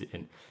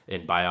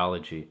in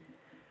biology.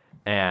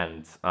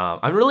 And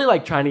I'm really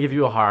like trying to give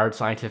you a hard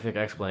scientific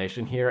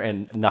explanation here,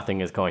 and nothing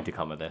is going to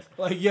come of this.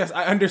 Like, yes,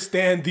 I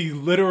understand the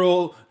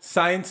literal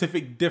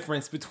scientific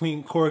difference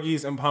between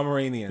corgis and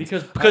Pomeranians.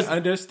 Because I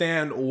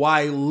understand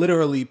why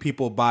literally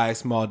people buy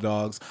small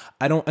dogs.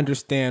 I don't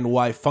understand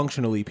why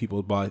functionally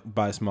people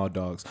buy small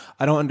dogs.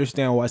 I don't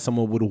understand why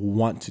someone would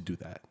want to do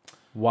that.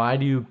 why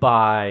do you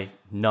buy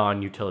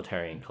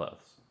non-utilitarian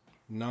clothes?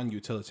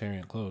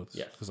 Non-utilitarian clothes.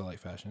 Yes. Because I like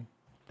fashion.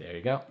 There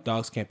you go.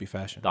 Dogs can't be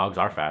fashion. Dogs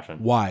are fashion.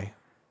 Why?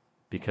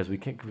 Because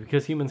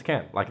humans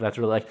can. Like, that's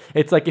really like,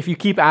 it's like if you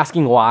keep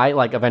asking why,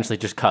 like eventually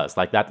just cuz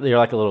like that, you're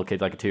like a little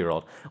kid, like a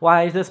 2-year-old.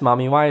 Why is this,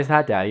 mommy? Why is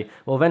that, daddy?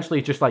 Well, eventually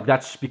it's just like,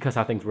 that's just because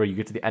how things were. You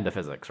get to the end of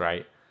physics,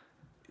 right?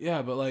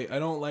 Yeah, but like I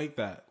don't like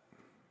that.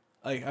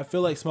 Like I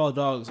feel like small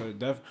dogs are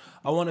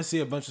I want to see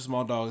a bunch of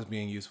small dogs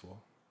being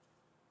useful.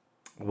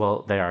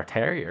 Well, they are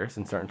terriers,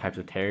 and certain types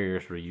of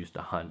terriers were used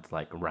to hunt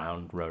like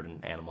round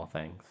rodent animal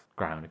things.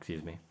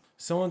 Excuse me.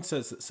 Someone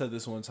said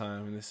this one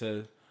time, and they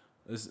said,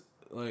 "It's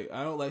like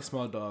I don't like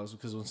small dogs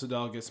because once a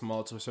dog gets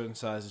small to a certain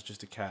size, it's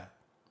just a cat."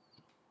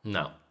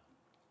 No.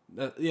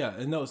 Yeah,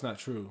 and no, it's not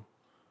true.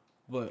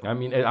 But I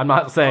mean, I'm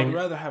not saying I'd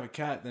rather have a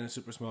cat than a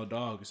super small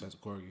dog besides a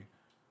corgi.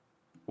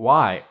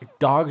 why.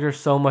 Dogs are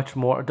so much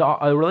more.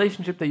 A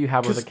relationship that you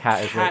have with a cat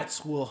is like,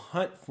 cats will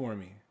hunt for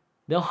me.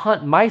 they'll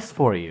hunt mice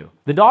for you.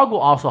 The dog will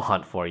also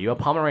hunt for you. A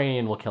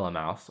Pomeranian will kill a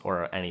mouse or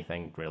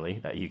anything really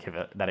that you give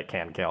it that it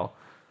can kill.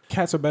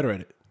 Cats are better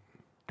at it.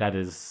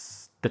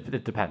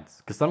 It depends.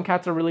 Because some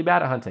cats are really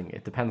bad at hunting.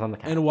 It depends on the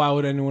cat. And why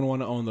would anyone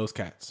want to own those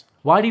cats?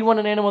 Why do you want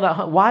an animal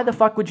that why the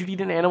fuck would you need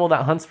an animal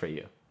that hunts for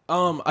you?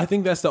 I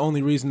think that's the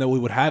only reason that we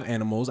would have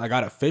animals. I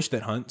got a fish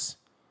that hunts.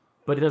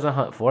 But it doesn't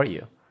hunt for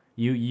you.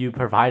 You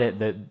provide it.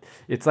 That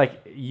it's like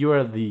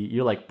you're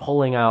like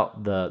pulling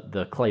out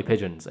the clay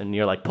pigeons, and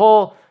you're like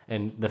pull,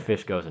 and the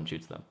fish goes and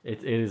shoots them.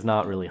 It is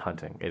not really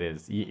hunting. It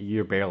is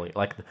you're barely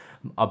like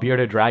a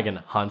bearded dragon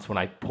hunts when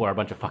I pour a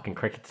bunch of fucking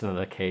crickets into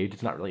the cage.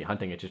 It's not really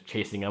hunting. It's just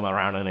chasing them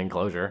around an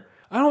enclosure.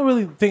 I don't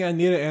really think I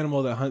need an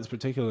animal that hunts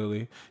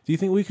particularly. Do you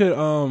think we could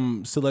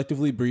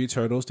selectively breed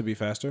turtles to be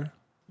faster?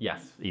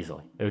 Yes,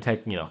 easily. It would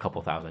take a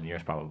couple thousand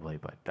years probably,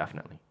 but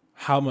definitely.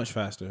 How much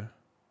faster?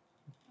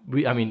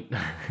 I mean,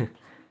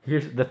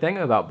 here's the thing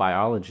about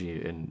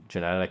biology and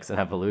genetics and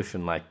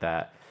evolution like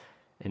that,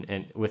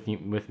 and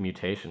with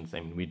mutations. I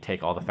mean, we'd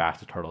take all the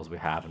fastest turtles we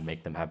have and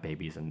make them have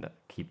babies and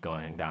keep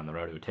going down the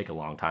road. It would take a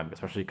long time,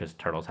 especially because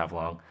turtles have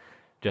long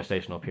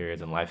gestational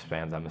periods and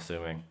lifespans, I'm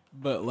assuming.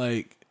 But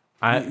like,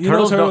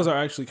 Turtles turtles are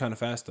actually kind of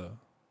fast though.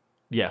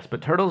 Yes,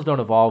 but turtles don't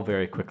evolve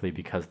very quickly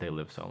because they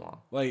live so long.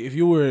 Like, if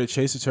you were to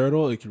chase a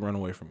turtle, it could run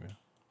away from you.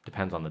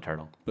 Depends on the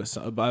turtle. But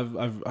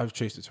I've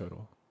chased a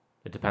turtle.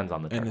 It depends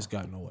on the and turtle. it's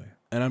gotten away.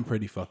 And I'm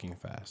pretty fucking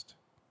fast.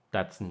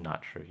 That's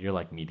not true. You're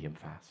like medium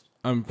fast.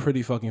 I'm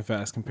pretty fucking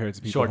fast compared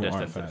to people Short who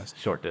distances. aren't fast.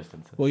 Short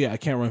distances. Well, yeah, I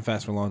can't run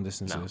fast for long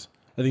distances.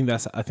 I think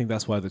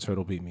that's why the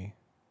turtle beat me.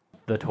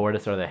 The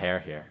tortoise or the hare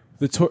here?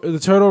 The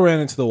turtle ran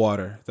into the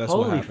water. That's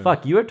what Holy happened.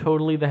 fuck, you are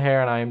totally the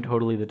hare and I am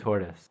totally the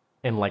tortoise.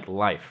 In like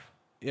life.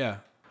 Yeah.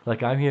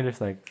 Like I'm here just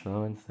like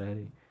slow and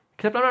steady.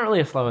 Except I'm not really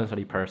a slow and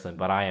steady person,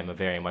 but I am a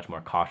very much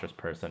more cautious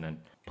person and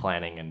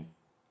planning and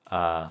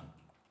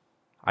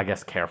I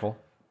guess careful.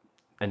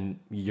 And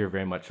you're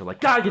very much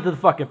like, gotta get to the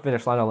fucking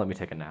finish line, don't let me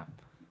take a nap.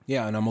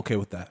 Yeah, and I'm okay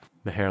with that.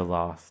 The hare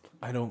lost.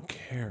 I don't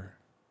care.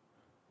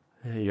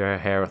 You're a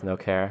hare with no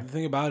care. The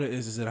thing about it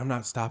is that I'm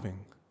not stopping.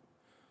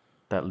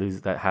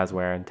 That has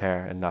wear and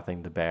tear and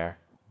nothing to bear.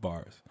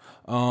 Bars.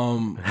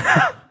 I'm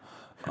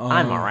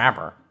a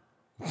rapper.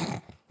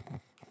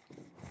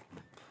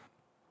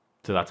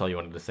 So that's all you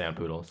wanted to say on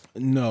poodles?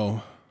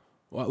 No.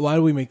 Why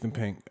do we make them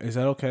pink? Is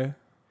that okay?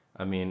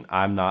 I mean,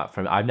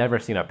 I've never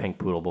seen a pink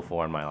poodle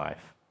before in my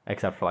life,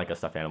 except for like a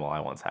stuffed animal I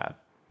once had.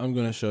 I'm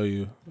gonna show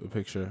you a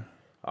picture.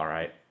 All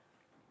right.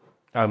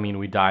 I mean,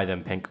 we dye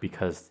them pink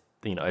because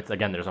it's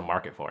again there's a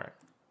market for it.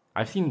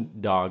 I've seen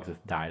dogs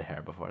with dyed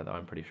hair before, though.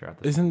 I'm pretty sure.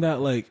 Isn't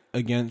that like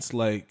against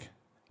like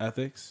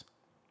ethics?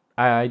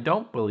 I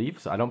don't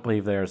believe so. I don't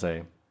believe there's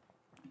a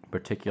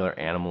particular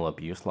animal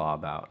abuse law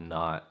about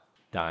not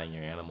dyeing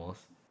your animals.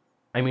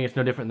 I mean, it's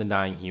no different than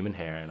dyeing human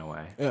hair in a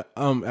way. Yeah.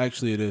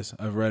 Actually, it is.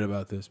 I've read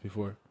about this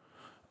before.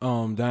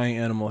 Dyeing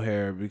animal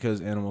hair because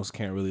animals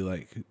can't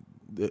really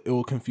it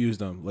will confuse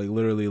them. Like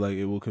literally, like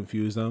it will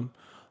confuse them.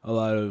 A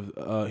lot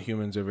of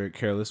humans are very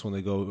careless when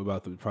they go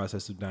about the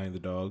process of dyeing the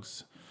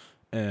dogs,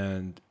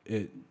 and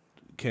it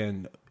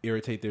can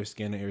irritate their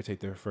skin and irritate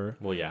their fur.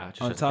 Well, yeah. It's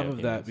just On as top bad of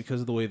as that, humans.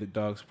 because of the way that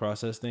dogs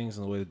process things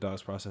and the way that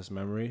dogs process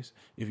memories,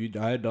 if you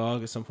dye a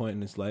dog at some point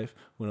in its life,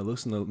 when it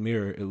looks in the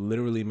mirror, it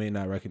literally may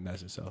not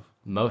recognize itself.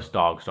 Most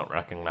dogs don't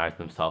recognize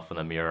themselves in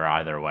the mirror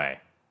either way.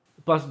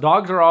 Plus,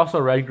 dogs are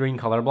also red-green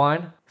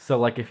colorblind, so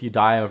like if you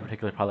dye a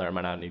particular color, it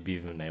might not be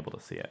even able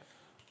to see it.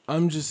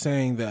 I'm just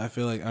saying that I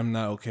feel like I'm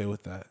not okay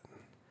with that.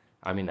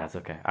 I mean, that's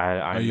okay.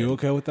 Are you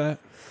okay with that?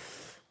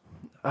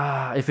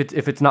 If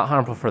it's not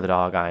harmful for the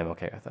dog, I am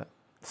okay with it.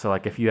 So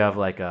like if you have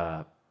like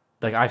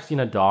I've seen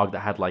a dog that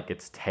had like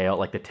its tail,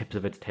 like the tips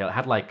of its tail, it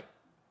had like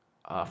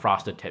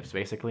frosted tips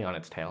basically on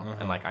its tail,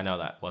 and like I know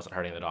that wasn't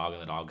hurting the dog,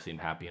 and the dog seemed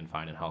happy and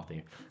fine and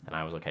healthy, and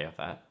I was okay with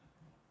that.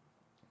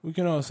 We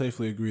can all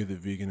safely agree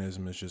that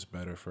veganism is just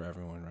better for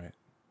everyone, right?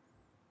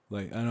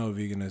 Like, I know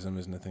veganism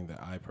isn't a thing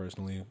that I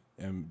personally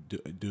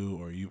do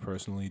or you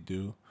personally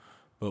do,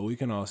 but we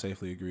can all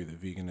safely agree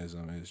that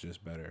veganism is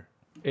just better.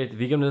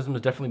 Veganism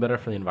is definitely better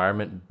for the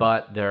environment,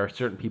 but there are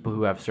certain people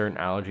who have certain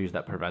allergies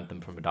that prevent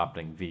them from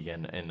adopting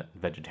vegan and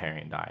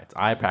vegetarian diets.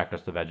 I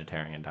practice the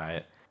vegetarian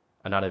diet,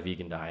 and not a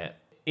vegan diet.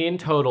 In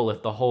total,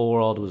 if the whole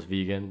world was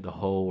vegan, the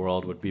whole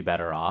world would be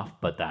better off,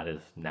 but that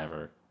is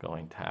never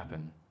going to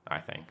happen, I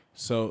think.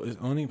 So, is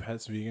owning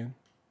pets vegan?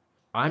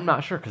 I'm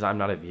not sure because I'm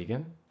not a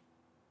vegan.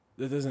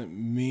 That doesn't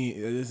mean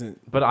it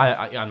isn't. But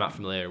I'm not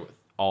familiar with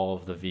all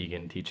of the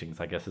vegan teachings,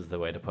 I guess is the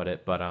way to put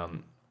it. But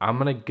I'm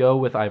going to go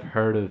with I've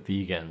heard of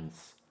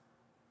vegans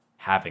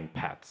having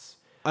pets.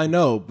 I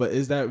know, but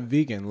is that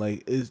vegan?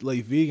 Like, is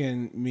like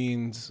vegan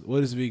means,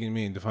 what does vegan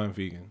mean? Define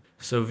vegan.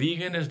 So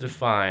vegan is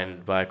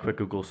defined by a quick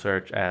Google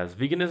search as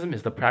veganism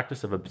is the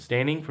practice of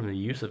abstaining from the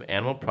use of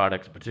animal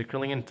products,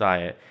 particularly in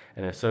diet,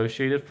 an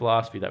associated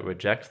philosophy that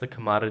rejects the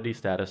commodity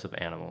status of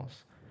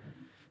animals.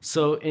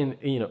 So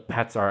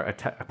pets are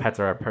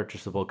a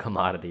purchasable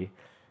commodity.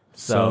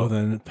 So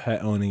then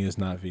pet owning is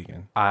not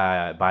vegan.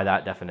 By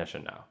that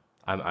definition, no.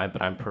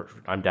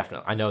 I'm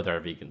definitely, I know there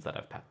are vegans that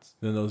have pets.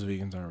 Then those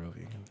vegans aren't real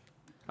vegan.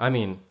 I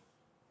mean,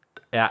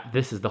 yeah,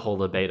 this is the whole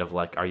debate of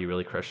like, are you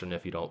really Christian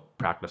if you don't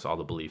practice all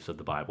the beliefs of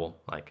the Bible?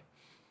 Like,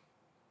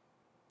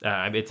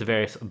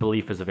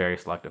 belief is a very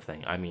selective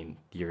thing. I mean,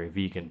 you're a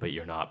vegan, but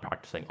you're not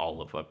practicing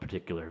all of a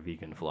particular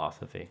vegan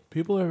philosophy.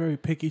 People are very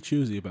picky,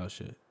 choosy about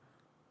shit.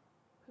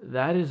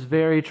 That is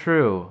very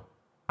true.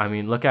 I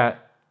mean, look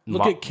at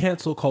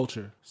cancel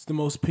culture. It's the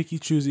most picky,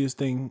 choosiest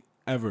thing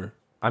ever.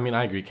 I mean,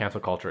 I agree. Cancel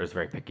culture is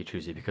very picky,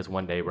 choosy because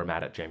one day we're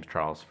mad at James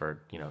Charles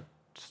for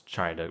just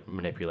trying to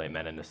manipulate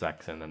men into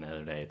sex, and then the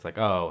other day it's like,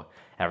 oh,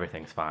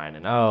 everything's fine,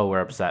 and oh, we're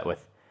upset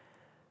with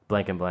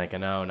blank and blank,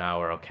 and oh, now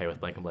we're okay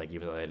with blank and blank,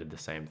 even though they did the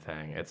same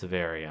thing. It's a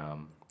very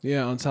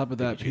yeah. On top of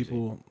that,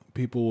 people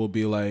will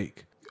be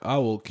like, I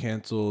will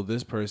cancel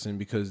this person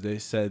because they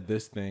said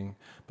this thing,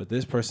 but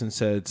this person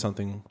said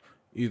something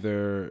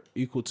either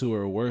equal to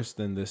or worse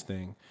than this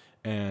thing,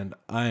 and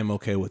I am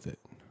okay with it.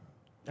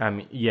 I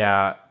mean,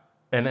 yeah.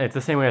 And it's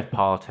the same way with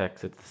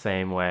politics. It's the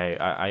same way,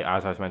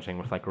 as I was mentioning,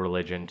 with like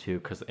religion too.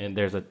 Because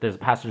there's a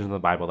passage in the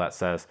Bible that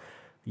says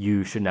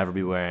you should never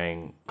be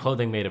wearing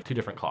clothing made of two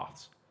different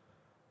cloths.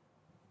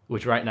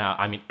 Which right now,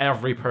 I mean,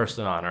 every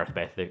person on earth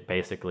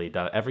basically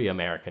does. Every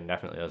American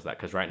definitely does that.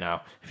 Because right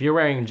now, if you're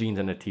wearing jeans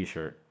and a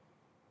t-shirt,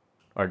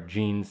 or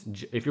jeans,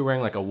 if you're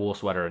wearing like a wool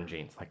sweater and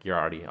jeans, like you're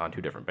already on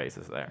two different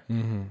bases there.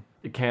 Mm-hmm.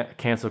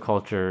 Cancel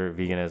culture,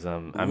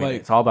 veganism. I mean, Like-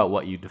 it's all about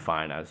what you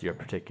define as your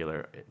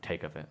particular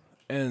take of it.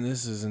 And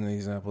this is an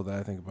example that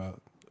I think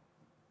about.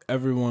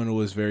 Everyone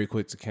was very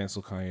quick to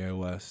cancel Kanye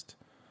West.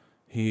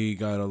 He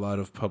got a lot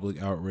of public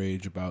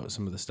outrage about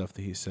some of the stuff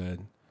that he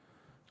said.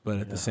 But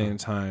at the same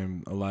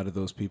time, a lot of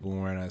those people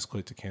weren't as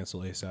quick to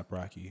cancel A$AP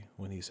Rocky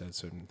when he said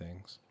certain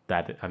things.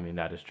 That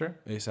is true.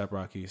 A$AP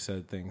Rocky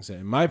said things that,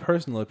 in my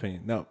personal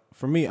opinion, now,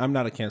 for me, I'm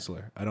not a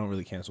canceler. I don't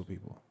really cancel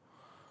people.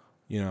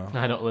 You know,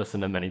 I don't listen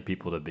to many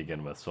people to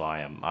begin with, so I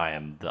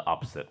am the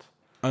opposite.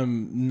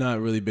 I'm not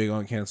really big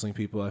on canceling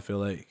people. I feel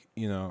like,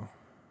 you know,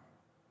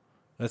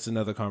 that's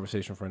another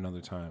conversation for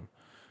another time.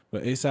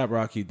 But A$AP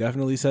Rocky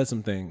definitely said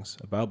some things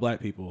about black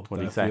people.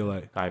 What that did he I say? feel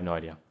like I have no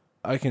idea.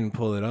 I can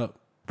pull it up.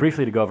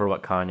 Briefly to go over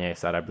what Kanye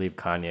said, I believe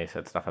Kanye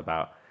said stuff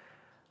about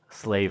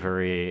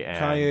slavery and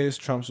Kanye's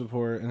Trump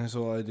support and his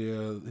whole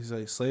idea. He's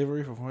like,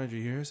 slavery for 400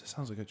 years? That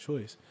sounds like a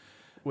choice.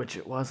 which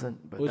it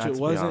wasn't, but Which that's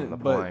it wasn't, beyond the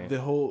but point.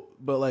 the whole,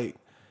 but like,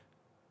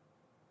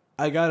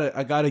 I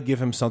gotta give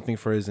him something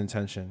for his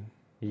intention.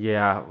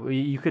 Yeah,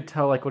 you could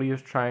tell like what he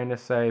was trying to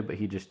say, but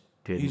he just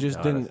didn't. He just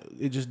know didn't.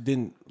 It just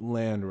didn't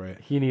land right.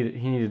 He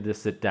needed to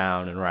sit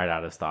down and write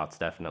out his thoughts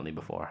definitely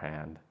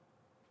beforehand.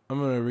 I'm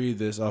gonna read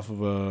this off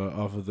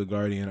of the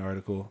Guardian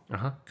article.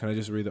 Uh-huh. Can I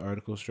just read the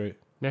article straight?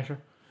 Yeah, sure.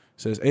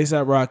 It says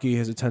A$AP Rocky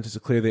has attempted to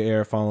clear the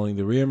air following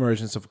the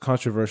reemergence of a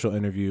controversial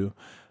interview,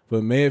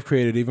 but may have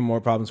created even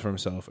more problems for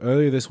himself.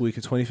 Earlier this week,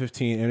 a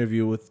 2015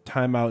 interview with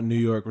Time Out New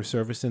York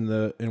resurfaced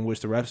in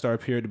which the rap star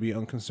appeared to be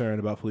unconcerned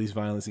about police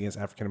violence against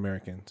African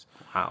Americans.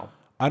 Wow.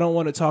 I don't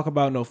want to talk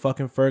about no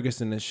fucking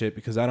Ferguson and shit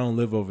because I don't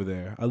live over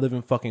there. I live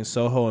in fucking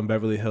Soho and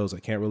Beverly Hills. I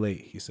can't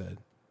relate, he said.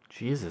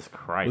 Jesus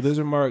Christ. With his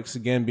remarks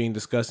again being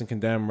discussed and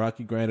condemned,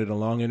 Rocky granted a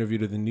long interview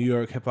to the New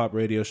York hip-hop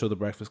radio show The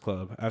Breakfast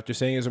Club. After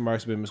saying his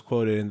remarks had been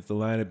misquoted and that the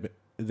line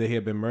that he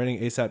had been murdering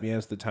ASAP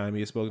Yams at the time,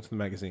 he had spoken to the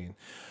magazine.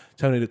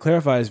 Telling to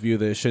clarify his view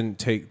that it shouldn't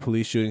take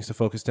police shootings to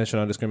focus attention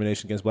on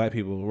discrimination against black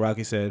people,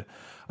 Rocky said,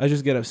 I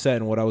just get upset,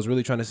 and what I was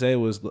really trying to say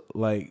was,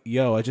 like,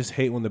 yo, I just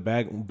hate when the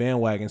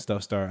bandwagon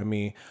stuff start. I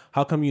mean,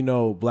 how come you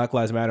know Black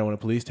Lives Matter when a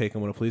police take it,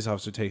 when a police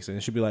officer takes it?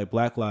 It should be like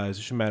Black Lives.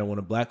 It should matter when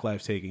a black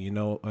life take it, you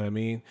know what I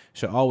mean? It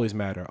should always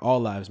matter. All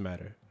lives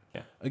matter.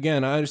 Yeah.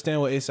 Again, I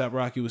understand what A$AP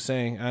Rocky was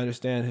saying. I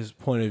understand his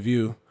point of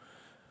view,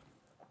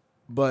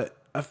 but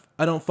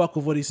I don't fuck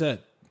with what he said.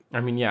 I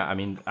mean, yeah. I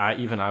mean,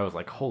 I was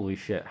like, holy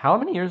shit. How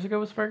many years ago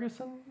was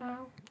Ferguson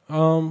now?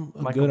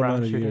 A good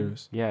amount of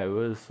years. Yeah, it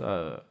was.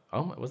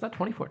 Was that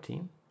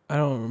 2014? I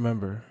don't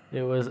remember.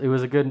 It was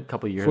a good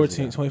couple years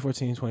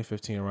 2014,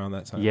 2015, around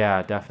that time.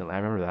 Yeah, definitely. I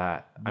remember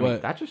that. I mean,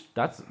 But-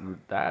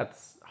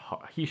 that's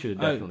he should have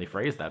definitely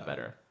phrased that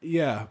better.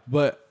 Yeah,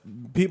 but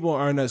people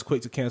aren't as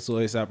quick to cancel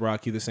A$AP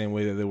Rocky the same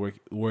way that they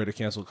were to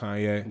cancel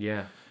Kanye.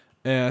 Yeah.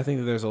 And I think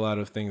that there's a lot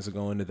of things that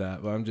go into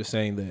that. But I'm just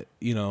saying that,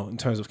 you know, in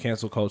terms of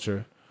cancel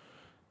culture,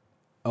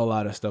 a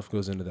lot of stuff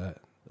goes into that.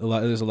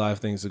 There's a lot of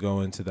things that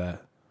go into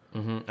that.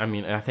 I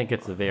mean, I think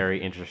it's a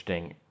very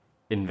interesting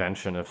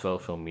invention of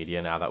social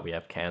media now that we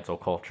have cancel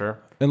culture.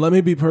 And let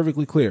me be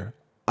perfectly clear.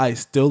 I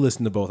still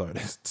listen to both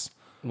artists.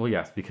 Well,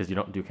 yes, because you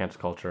don't do cancel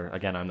culture.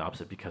 Again, I'm the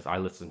opposite because I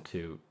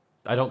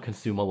don't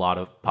consume a lot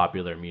of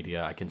popular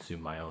media. I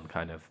consume my own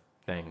kind of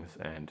things,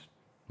 and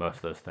most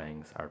of those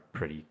things are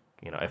pretty,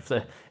 you know,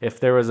 if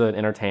there was an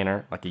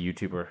entertainer, like a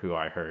YouTuber who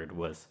I heard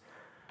was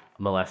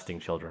molesting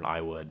children,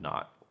 I would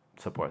not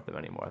support them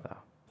anymore, though.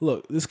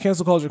 Look, this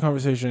cancel culture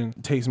conversation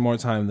takes more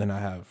time than I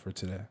have for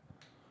today.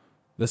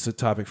 That's a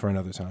topic for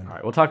another time. All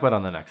right, we'll talk about it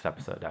on the next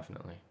episode,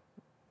 definitely.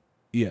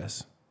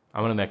 Yes.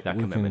 I'm gonna make that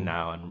commitment can-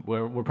 now, and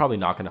we're probably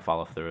not gonna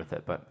follow through with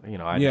it, but you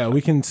know, We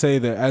can say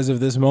that as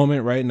of this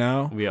moment right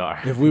now, we are.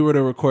 if we were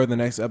to record the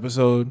next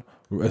episode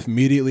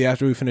immediately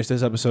after we finish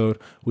this episode,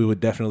 we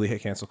would definitely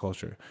hit cancel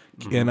culture.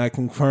 And I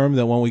confirm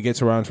that when we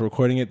get around to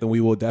recording it, then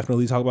we will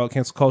definitely talk about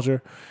cancel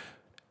culture.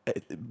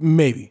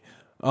 Maybe.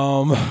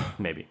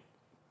 Maybe.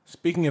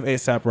 Speaking of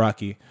A$AP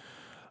Rocky,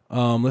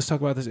 let's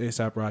talk about this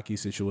A$AP Rocky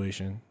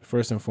situation.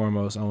 First and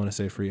foremost, I want to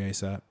say free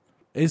A$AP.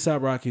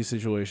 A$AP Rocky's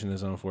situation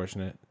is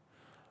unfortunate.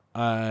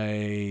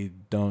 I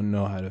don't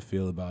know how to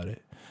feel about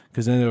it.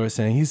 Because then they were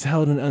saying he's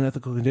held in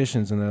unethical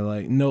conditions, and they're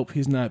like, nope,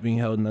 he's not being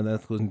held in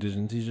unethical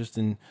conditions. He's just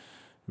in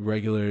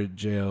regular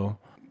jail.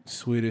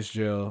 Swedish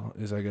jail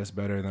is, I guess,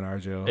 better than our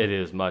jail. It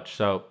is much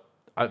so.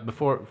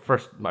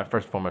 My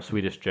first form of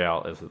Swedish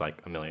jail is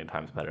like a million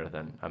times better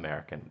than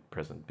American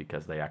prison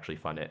because they actually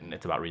fund it and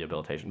it's about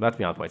rehabilitation. But that's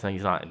beyond the point.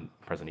 He's not in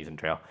prison; he's in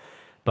jail.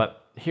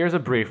 But here's a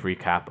brief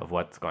recap of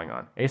what's going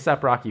on.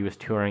 A$AP Rocky was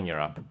touring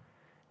Europe,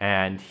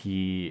 and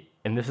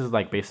this is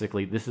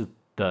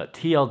the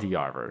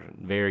TLDR version,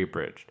 very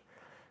abridged.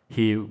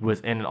 He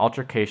was in an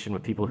altercation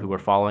with people who were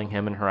following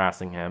him and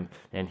harassing him,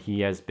 and he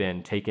has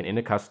been taken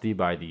into custody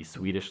by the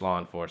Swedish law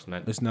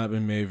enforcement. It's not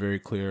been made very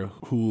clear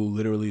who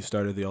literally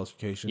started the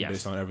altercation Yes.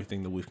 based on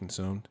everything that we've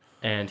consumed.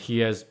 And he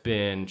has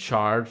been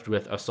charged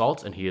with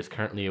assault, and he is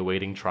currently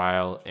awaiting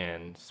trial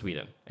in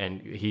Sweden.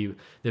 And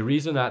the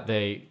reason that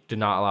they did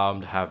not allow him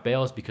to have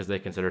bail is because they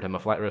considered him a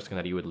flight risk and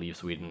that he would leave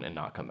Sweden and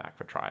not come back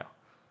for trial.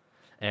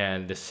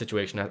 And this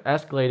situation has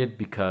escalated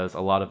because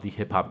a lot of the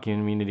hip hop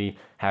community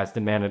has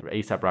demanded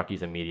A$AP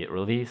Rocky's immediate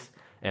release,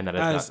 and that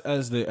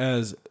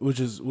is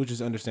which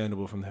is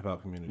understandable from the hip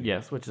hop community.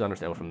 Yes, which is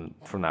understandable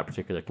from that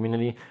particular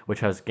community, which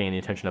has gained the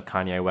attention of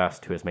Kanye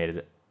West, who has made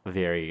it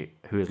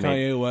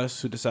Kanye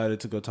West, who decided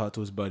to go talk to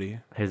his buddy,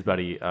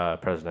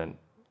 President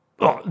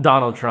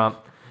Donald Trump,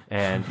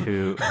 and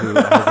who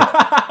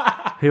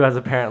has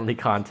apparently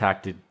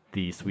contacted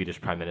the Swedish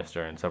Prime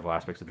Minister and several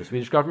aspects of the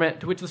Swedish government,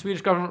 to which the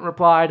Swedish government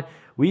replied,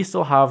 "We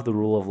still have the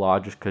rule of law.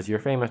 Just because you're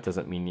famous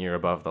doesn't mean you're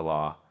above the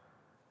law."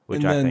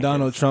 And then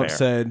Donald Trump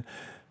said,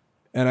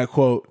 and I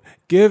quote,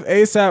 "Give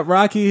A$AP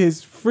Rocky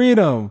his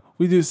freedom.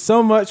 We do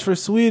so much for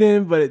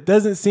Sweden, but it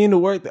doesn't seem to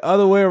work the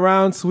other way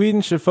around. Sweden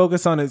should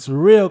focus on its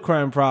real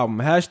crime problem.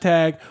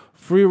 Hashtag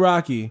free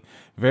Rocky."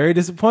 Very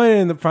disappointed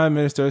in the Prime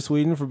Minister of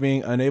Sweden for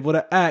being unable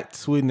to act.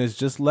 Sweden has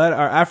just let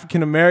our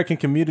African American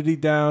community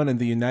down in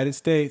the United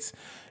States.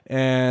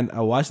 And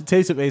I watched the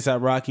tapes of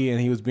A$AP Rocky, and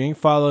he was being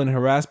followed and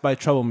harassed by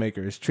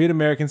troublemakers. Treat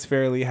Americans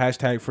fairly.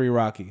 Hashtag free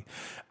Rocky.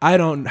 I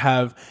don't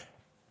have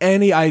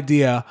any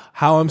idea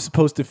how I'm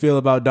supposed to feel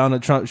about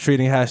Donald Trump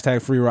treating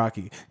hashtag free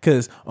Rocky.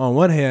 Because on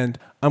one hand,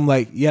 I'm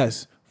like,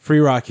 yes, free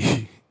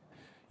Rocky.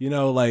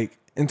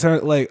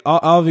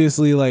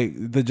 Obviously, like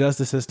the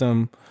justice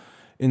system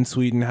in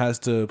Sweden has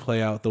to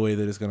play out the way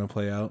that it's going to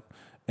play out.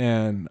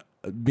 And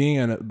being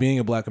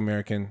a Black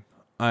American,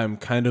 I'm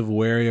kind of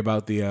wary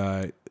about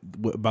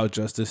about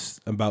justice,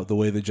 about the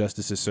way the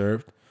justice is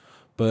served.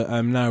 But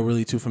I'm not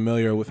really too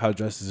familiar with how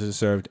justice is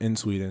served in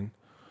Sweden.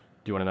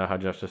 Do you want to know how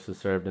justice is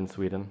served in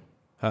Sweden?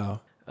 How?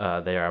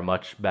 They are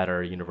much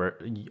better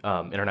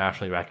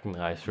internationally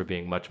recognized for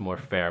being much more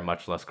fair,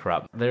 much less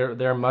corrupt.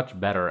 They're much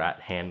better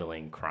at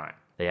handling crime.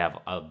 They have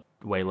a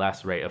way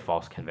less rate of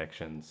false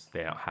convictions.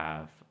 They don't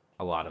have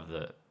a lot of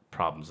the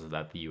problems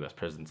that the U.S.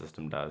 prison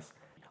system does.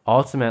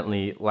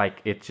 Ultimately,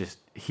 like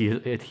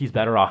he's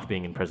better off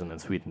being in prison in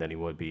Sweden than he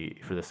would be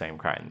for the same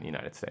crime in the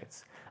United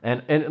States.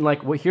 And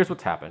here's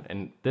what's happened,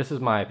 and this is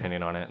my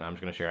opinion on it, and I'm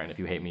just gonna share it. And if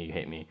you hate me, you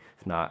hate me.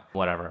 If not,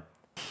 whatever.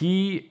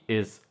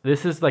 This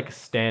is like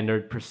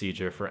standard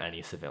procedure for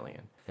any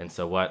civilian. And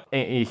so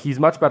he's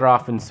much better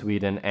off in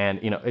Sweden. And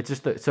it's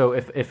just so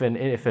if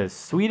a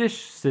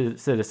Swedish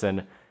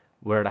citizen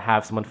were to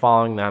have someone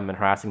following them and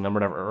harassing them, or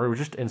whatever, or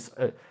just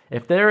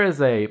if there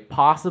is a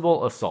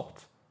possible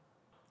assault,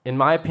 in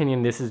my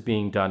opinion, this is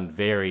being done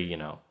very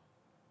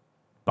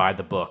by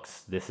the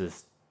books. This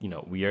is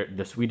we are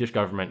the Swedish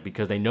government,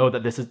 because they know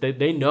that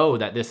they know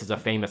that this is a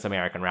famous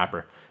American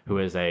rapper who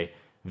is a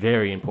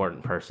very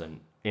important person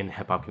in the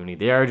hip hop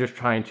community. They are just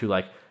trying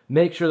to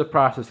make sure the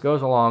process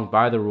goes along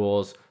by the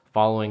rules,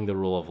 following the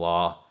rule of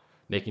law,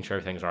 making sure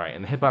everything's all right.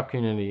 And the hip hop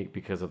community,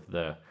 because of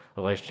the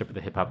relationship with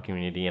the hip hop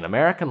community and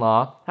American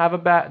law,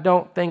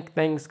 don't think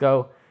things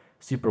go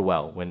super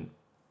well when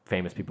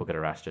famous people get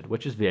arrested,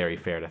 which is very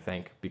fair to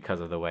think because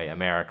of the way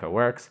America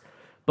works.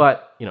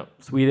 But,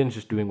 Sweden's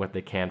just doing what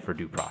they can for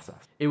due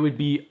process. It would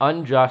be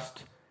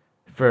unjust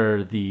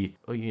for the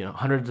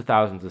hundreds of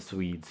thousands of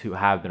Swedes who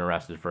have been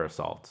arrested for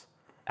assaults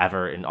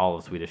ever in all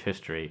of Swedish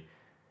history,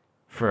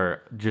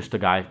 for just a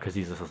guy, because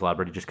he's a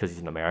celebrity, just because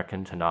he's an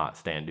American, to not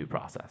stand due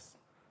process.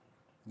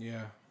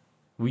 Yeah.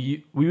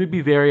 We would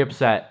be very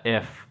upset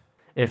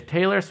if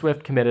Taylor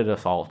Swift committed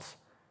assaults,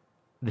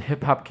 the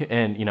hip hop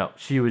and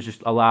she was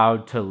just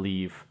allowed to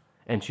leave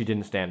and she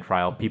didn't stand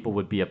trial. People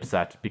would be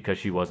upset because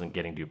she wasn't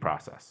getting due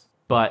process.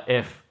 But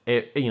if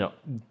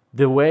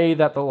the way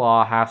that the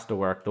law has to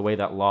work, the way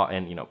that law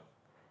and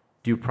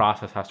due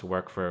process has to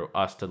work for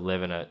us to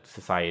live in a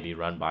society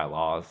run by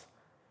laws,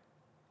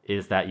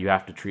 is that you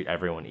have to treat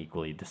everyone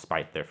equally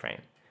despite their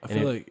fame. I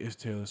feel like if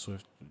Taylor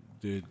Swift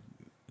did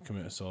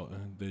commit assault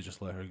and they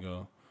just let her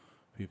go,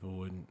 people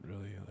wouldn't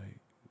really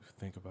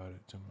think about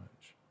it too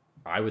much.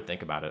 I would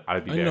think about it. I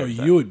would be very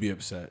upset. You would be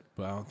upset,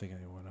 but I don't think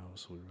anyone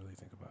else would really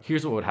think about it.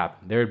 Here's what would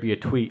happen. There would be a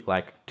tweet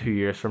 2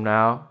 years from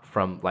now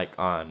from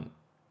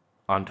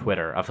on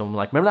Twitter of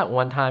someone remember that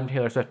one time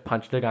Taylor Swift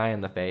punched a guy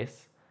in the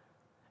face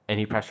and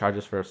he pressed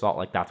charges for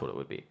assault? That's what it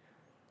would be.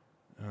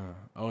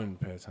 I wouldn't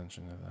pay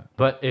attention to that.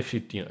 But if she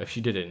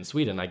did it in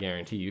Sweden, I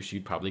guarantee you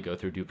she'd probably go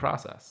through due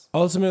process.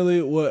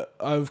 Ultimately, what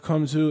I've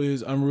come to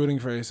is I'm rooting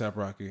for A$AP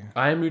Rocky.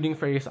 I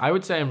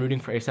would say I'm rooting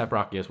for A$AP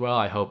Rocky as well.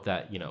 I hope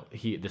that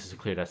this is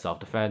cleared as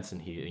self-defense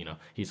and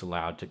he's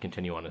allowed to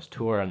continue on his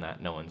tour and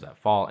that no one's at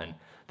fault. And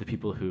the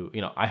people who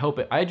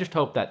I just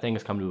hope that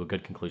things come to a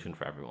good conclusion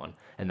for everyone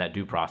and that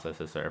due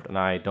process is served. And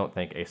I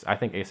think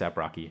A$AP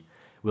Rocky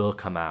will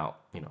come out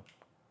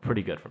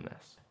pretty good from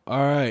this. All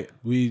right,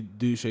 we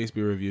do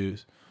Shakespeare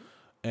reviews,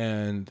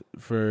 and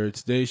for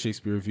today's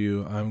Shakespeare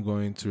review, I'm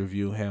going to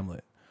review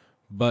Hamlet,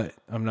 but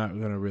I'm not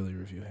going to really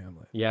review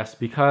Hamlet. Yes,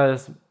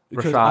 because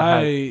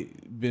I've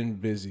been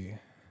busy.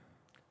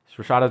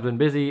 Rashad has been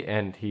busy,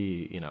 and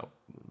he,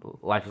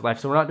 life is life.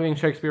 So we're not doing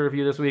Shakespeare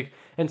review this week.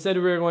 Instead,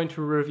 we're going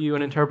to review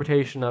an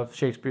interpretation of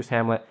Shakespeare's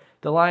Hamlet,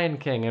 The Lion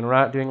King, and we're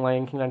not doing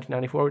Lion King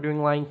 1994. We're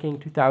doing Lion King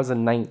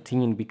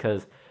 2019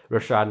 because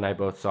Rashad and I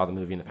both saw the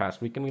movie in the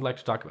past week, and we'd like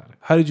to talk about it.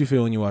 How did you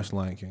feel when you watched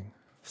Lion King?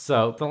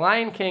 So, The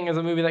Lion King is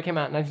a movie that came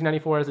out in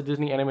 1994 as a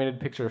Disney animated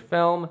picture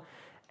film,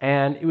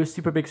 and it was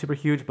super big, super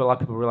huge, but a lot of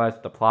people realized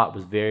that the plot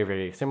was very,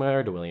 very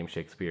similar to William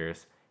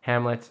Shakespeare's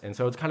Hamlet, and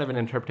so it's kind of an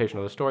interpretation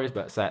of the stories,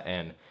 but set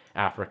in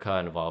Africa,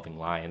 involving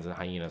lions and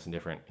hyenas and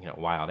different,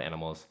 wild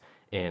animals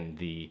in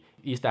the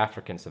East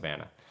African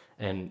savannah.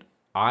 And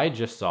I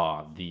just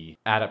saw the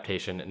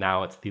adaptation.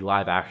 Now it's the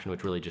live action,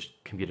 which really just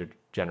computer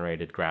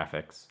generated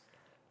graphics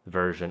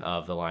version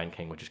of The Lion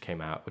King, which just came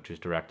out, which was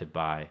directed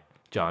by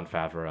Jon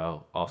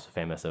Favreau, also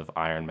famous of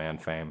Iron Man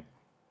fame.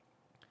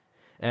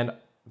 And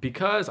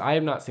because I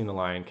have not seen The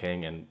Lion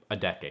King in a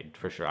decade,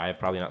 for sure, I have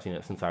probably not seen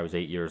it since I was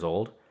 8 years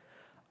old.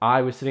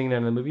 I was sitting there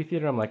in the movie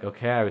theater. I'm like,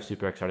 okay, I was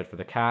super excited for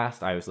the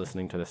cast. I was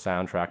listening to the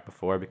soundtrack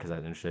before because I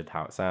was interested in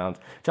how it sounds.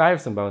 Which I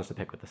have some bones to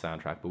pick with the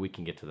soundtrack, but we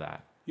can get to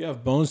that. You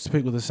have bones to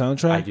pick with the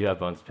soundtrack? I do have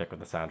bones to pick with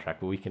the soundtrack,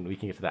 but we can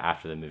get to that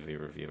after the movie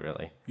review,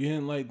 really. You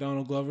didn't like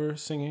Donald Glover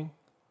singing?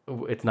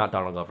 It's not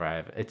Donald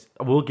Glover.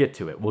 We'll get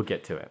to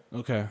it.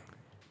 Okay.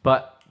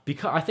 But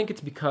I think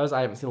it's because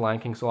I haven't seen The Lion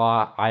King so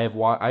long.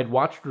 I'd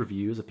watched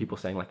reviews of people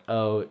saying like,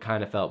 oh, it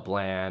kind of felt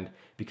bland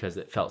because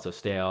it felt so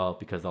stale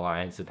because the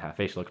lions didn't have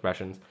facial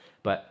expressions.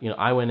 But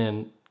I went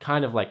in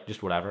kind of like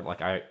just whatever.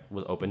 Like I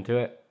was open to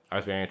it. I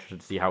was very interested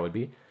to see how it would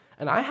be,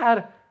 and I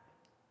had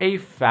a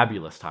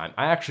fabulous time.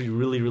 I actually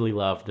really, really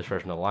loved this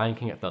version of The Lion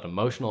King. It felt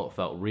emotional. It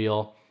felt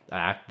real.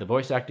 The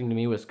voice acting to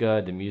me was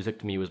good. The music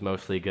to me was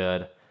mostly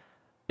good.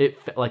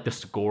 Like the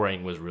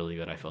scoring was really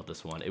good. I felt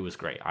this one. It was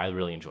great. I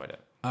really enjoyed it.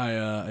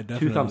 I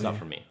definitely 2 thumbs up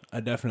for me. I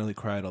definitely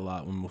cried a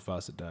lot when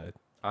Mufasa died.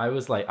 I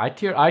was like, I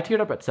teared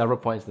up at several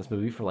points in this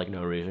movie for like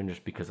no reason,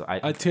 just because I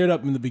teared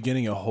up in the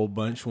beginning a whole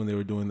bunch when they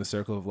were doing the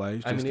Circle of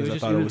Life, just because I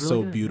thought it was really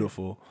so good.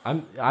 Beautiful.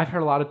 I've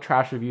heard a lot of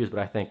trash reviews, but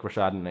I think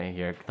Rashad and I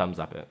here thumbs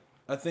up it.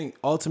 I think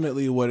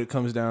ultimately what it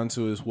comes down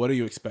to is, what are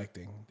you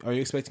expecting? Are you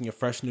expecting a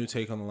fresh new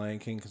take on The Lion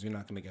King? Because you're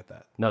not going to get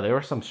that. No, there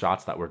were some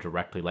shots that were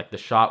directly, like the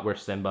shot where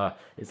Simba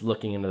is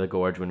looking into the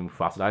gorge when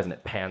Mufasa dies and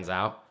it pans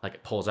out, like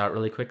it pulls out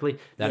really quickly.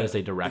 That is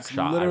a direct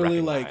shot. Literally,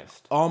 I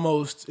recognized.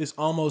 It's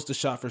almost a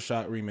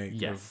shot-for-shot remake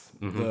of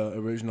the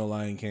original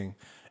Lion King.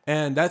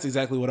 And that's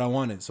exactly what I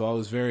wanted. So I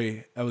was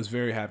very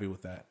happy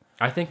with that.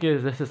 I think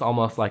this is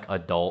almost like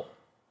adult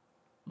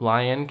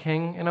Lion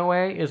King in a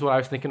way, is what I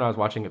was thinking when I was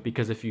watching it,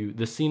 because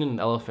the scene in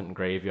Elephant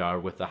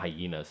Graveyard with the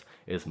hyenas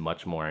is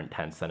much more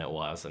intense than it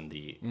was in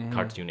the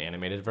cartoon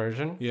animated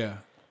version. Yeah.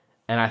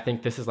 And I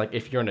think this is like,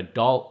 if you're an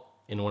adult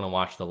and want to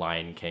watch The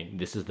Lion King,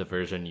 this is the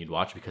version you'd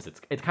watch, because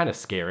it's kind of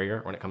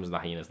scarier when it comes to the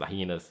hyenas. The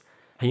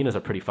hyenas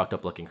are pretty fucked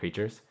up looking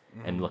creatures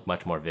and look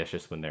much more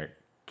vicious when they're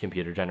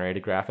computer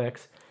generated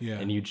graphics. Yeah.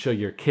 And you'd show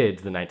your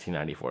kids the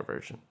 1994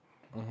 version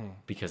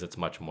because it's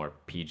much more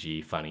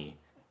PG, funny.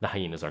 The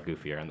hyenas are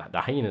goofier, and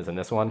the hyenas in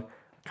this one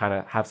kind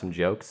of have some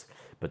jokes,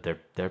 but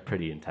they're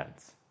pretty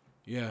intense.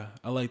 Yeah,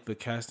 I like the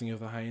casting of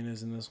the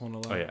hyenas in this one a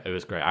lot. Oh yeah, it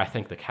was great. I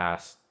think the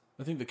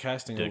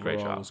casting did a great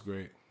overall job. was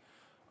great.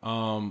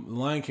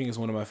 Lion King is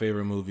one of my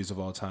favorite movies of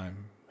all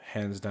time,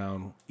 hands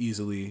down,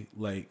 easily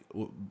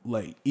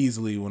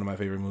easily one of my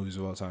favorite movies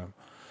of all time.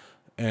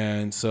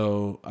 And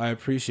so I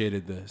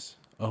appreciated this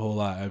a whole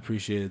lot. I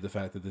appreciated the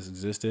fact that this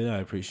existed. I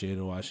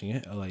appreciated watching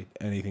it. I like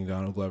anything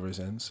Donald Glover's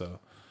in,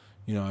 so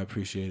I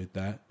appreciated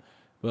that.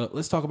 But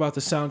let's talk about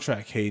the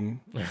soundtrack, Hayden.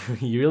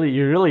 you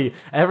really,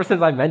 ever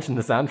since I mentioned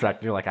the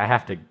soundtrack, you're like, I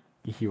have to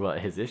hear what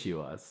his issue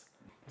was.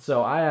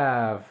 So I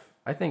have,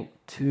 I think,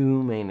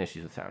 2 main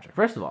issues with the soundtrack.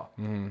 First of all,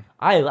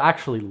 I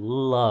actually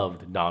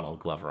loved Donald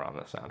Glover on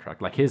the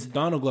soundtrack. Like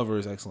Donald Glover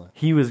is excellent.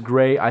 He was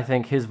great. I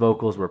think his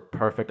vocals were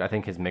perfect. I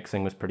think his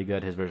mixing was pretty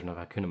good. His version of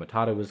Hakuna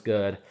Matata was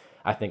good.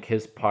 I think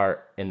his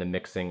part in the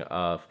mixing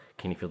of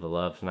Can You Feel the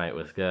Love Tonight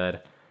was good.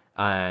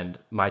 And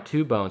my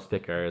 2 bones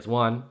picker is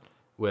one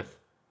with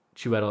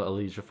Chiwetel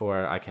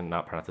Ejiofor. I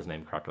cannot pronounce his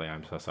name correctly.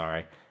 I'm so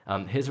sorry.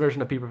 His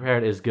version of Be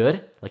Prepared is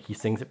good. Like, he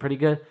sings it pretty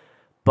good.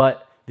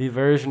 But the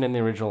version in the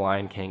original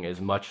Lion King is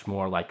much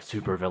more like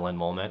supervillain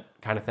moment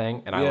kind of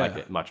thing. And I liked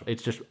it much.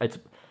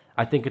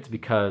 I think it's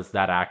because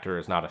that actor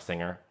is not a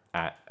singer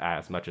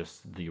as much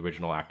as the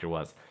original actor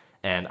was.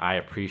 And I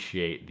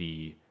appreciate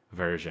the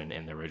version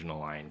in the original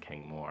Lion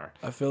King more.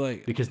 I feel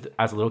like, because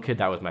as a little kid,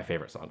 that was my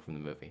favorite song from the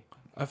movie.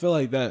 I feel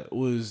like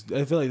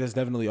that's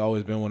definitely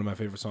always been one of my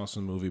favorite songs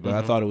from the movie, but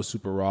I thought it was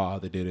super raw how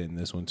they did it in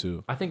this one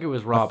too. I think it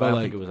was raw, but I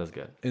don't think it was as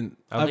good. And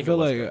I feel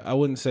like I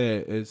wouldn't say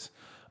it's.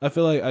 I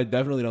feel like I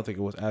definitely don't think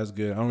it was as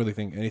good. I don't really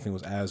think anything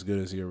was as good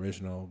as the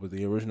original, but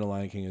the original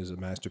Lion King is a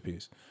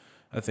masterpiece.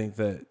 I think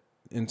that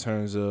in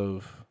terms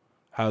of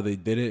how they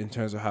did it, in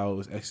terms of how it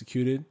was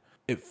executed,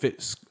 it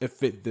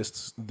fit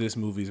this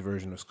movie's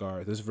version of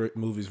Scar. This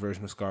movie's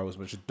version of Scar was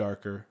much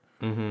darker.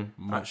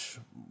 Much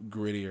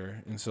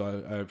grittier, and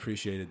so I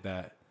appreciated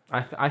that.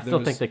 I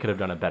still think they could have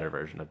done a better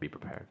version of Be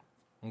Prepared.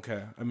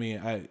 Okay, I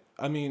mean,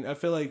 I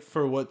feel like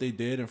for what they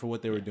did and for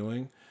what they were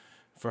doing,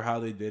 for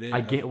how they did it,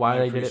 I get why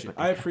they did it. But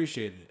I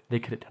appreciated it. They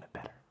could have done it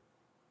better.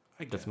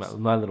 That's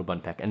my little bone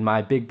pick, and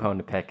my big bone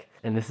to pick.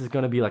 And this is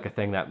going to be like a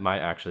thing that might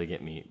actually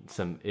get me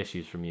some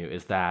issues from you.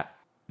 Is that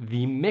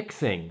the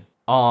mixing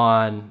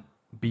on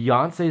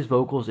Beyonce's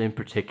vocals in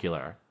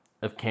particular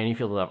of Can You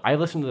Feel the Love? I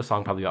listened to the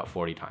song probably about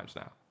 40 times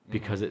now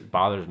because it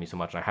bothers me so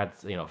much. And I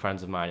had,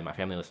 friends of mine and my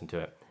family listen to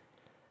it.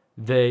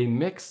 They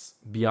mix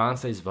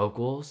Beyonce's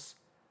vocals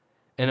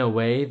in a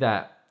way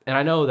that, and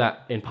I know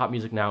that in pop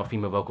music now,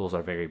 female vocals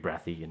are very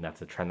breathy, and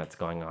that's a trend that's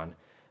going on.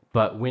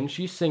 But when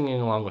she's singing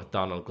along with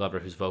Donald Glover,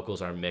 whose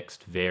vocals are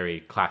mixed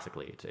very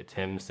classically, it's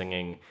him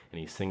singing, and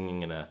he's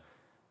singing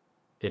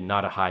in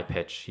not a high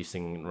pitch. He's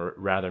singing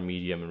rather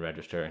medium and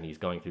register, and he's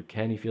going through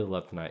 "Can You Feel the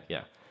Love Tonight?"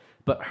 Yeah,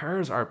 but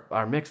hers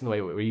are mixed in the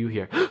way where you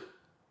hear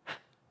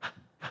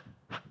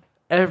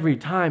every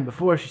time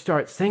before she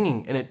starts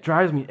singing, and it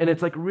drives me, and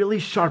it's like really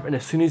sharp, and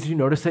as soon as you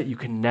notice it, you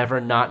can never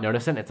not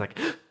notice it. And it's like,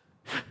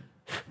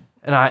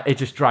 and it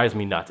just drives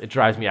me nuts. It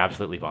drives me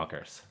absolutely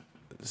bonkers.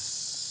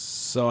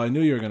 So I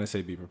knew you were gonna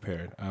say "Be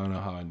Prepared." I don't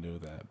know how I knew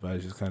that, but I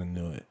just kind of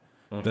knew it.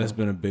 Mm-hmm. That's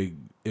been a big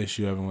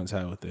issue everyone's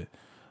had with it.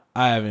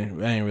 I didn't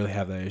really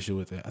have that issue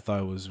with it. I thought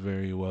it was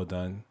very well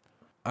done.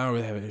 I don't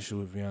really have an issue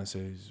with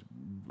Beyonce's.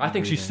 I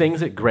think she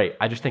sings it great.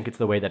 I just think it's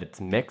the way that it's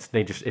mixed.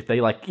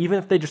 Even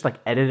if they just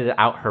edited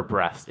out her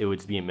breaths, it would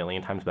just be a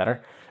million times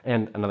better.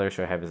 And another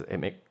issue I have is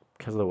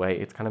because of the way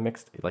it's kind of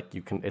mixed. Like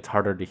it's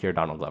harder to hear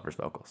Donald Glover's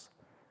vocals,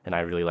 and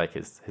I really like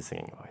his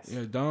singing voice.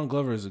 Yeah, Donald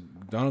Glover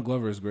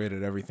is great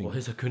at everything. Well,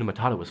 his Hakuna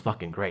Matata was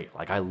fucking great.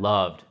 Like I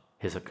loved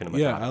his Hakuna Matata.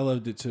 Yeah, I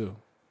loved it too.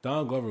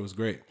 Donald Glover was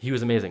great. He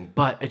was amazing,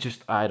 but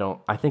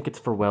I think it's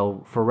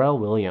Pharrell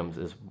Williams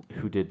is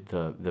who did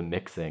the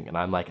mixing, and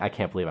I'm like, I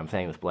can't believe I'm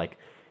saying this, but like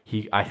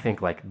I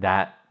think like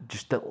that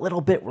just a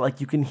little bit where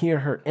like you can hear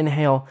her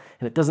inhale,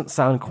 and it doesn't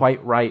sound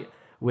quite right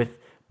with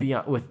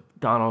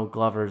Donald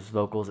Glover's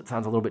vocals. It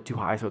sounds a little bit too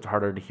high, so it's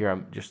harder to hear.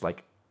 I'm just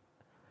like,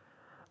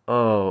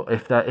 oh,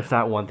 if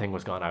that one thing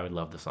was gone, I would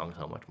love the song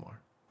so much more.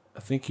 I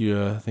think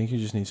you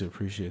just need to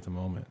appreciate the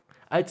moment.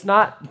 It's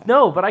not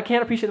but I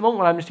can't appreciate the moment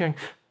when I'm just hearing.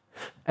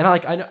 And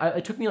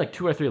it took me like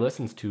 2 or 3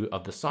 listens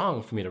of the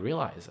song for me to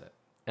realize it.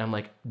 And I'm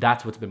like,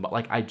 that's what's been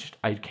like.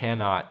 I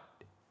cannot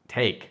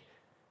take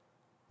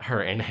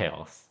her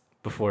inhales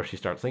before she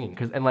starts singing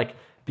because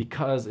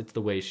it's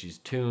the way she's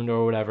tuned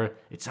or whatever.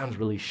 It sounds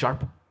really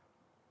sharp,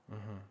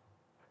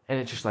 and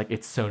it's just like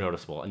it's so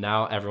noticeable. And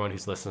now everyone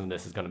who's listening to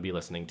this is going to be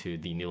listening to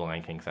the new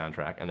Lion King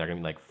soundtrack, and they're going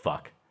to be like,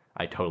 "Fuck,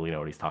 I totally know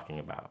what he's talking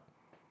about."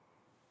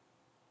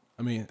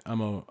 I mean,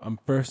 I'm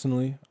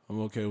personally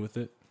okay with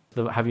it.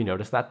 Have you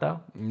noticed that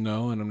though?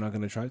 No, and I'm not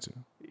going to try to.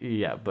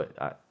 Yeah,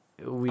 but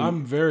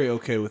I'm very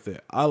okay with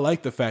it. I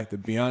like the fact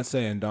that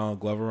Beyonce and Donald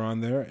Glover are on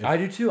there. I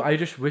do too. I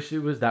just wish it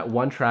was that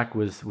one track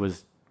was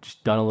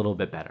just done a little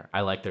bit better.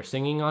 I like their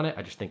singing on it.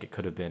 I just think it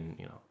could have been,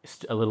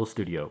 a little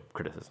studio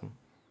criticism.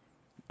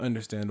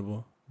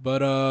 Understandable.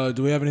 But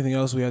do we have anything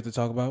else we have to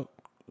talk about?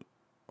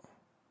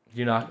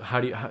 You're not.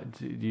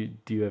 Do you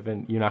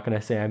even? You're not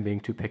gonna say I'm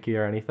being too picky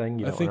or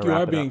anything. I think you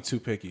are being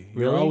too picky.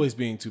 Really? You're always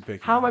being too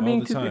picky. How am I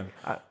being too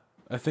picky?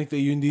 I think that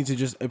you need to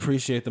just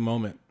appreciate the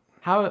moment.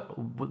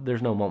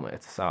 There's no moment.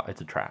 It's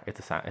a track. It's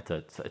a sound.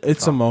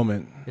 It's a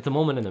moment. It's a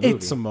moment in the movie.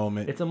 It's a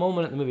moment. It's a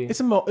moment in the movie.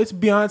 It's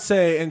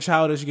Beyonce and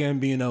Childish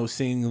Gambino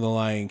singing The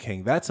Lion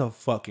King. That's a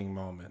fucking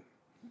moment.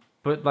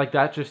 But like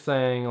that, just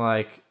saying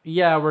like,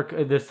 yeah,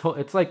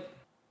 it's like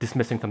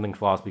dismissing something's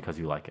flaws because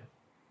you like it.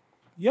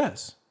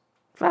 Yes.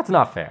 That's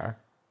not fair.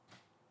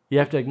 You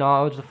have to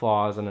acknowledge the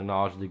flaws and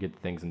acknowledge the good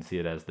things and see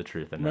it as the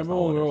truth. And remember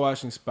when we were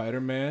watching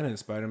Spider-Man and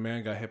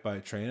Spider-Man got hit by a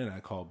train and I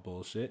called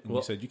bullshit? And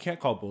you said, you can't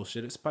call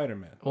bullshit, it's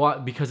Spider-Man. Well,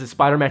 because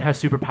Spider-Man has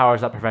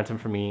superpowers that prevent him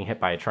from being hit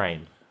by a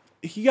train.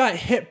 He got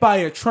hit by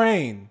a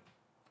train.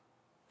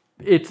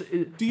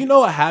 Do you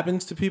know what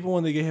happens to people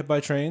when they get hit by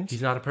trains?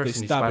 He's not a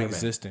person. They stop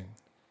existing.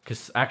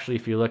 Because actually,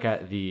 if you look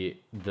at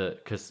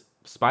because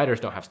spiders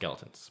don't have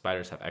skeletons.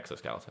 Spiders have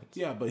exoskeletons.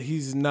 Yeah, but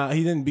he's not.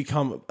 He didn't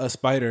become a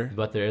spider.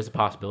 But there is a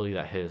possibility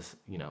that his,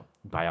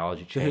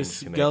 biology changed. His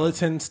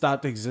skeleton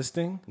stopped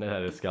existing.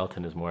 No, the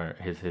skeleton is more.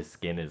 His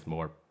skin is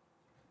more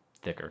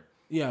thicker.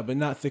 Yeah, but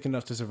not thick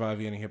enough to survive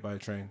getting hit by a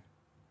train.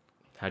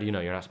 How do you know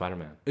you're not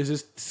Spider-Man? Is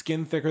his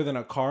skin thicker than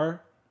a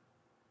car?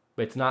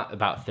 But it's not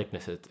about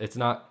thickness. It's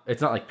not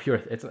like pure.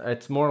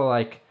 It's more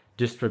like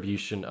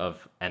distribution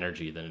of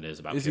energy than it is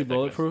about. Is he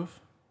bulletproof? Thickness.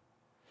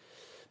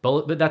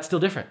 But that's still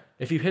different.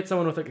 If you hit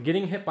someone with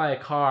getting hit by a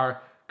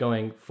car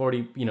going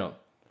 40,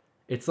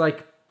 it's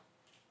like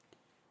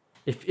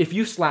if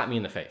you slap me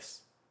in the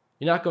face,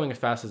 you're not going as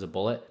fast as a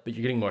bullet, but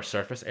you're getting more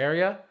surface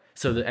area,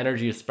 so the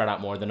energy is spread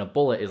out more than a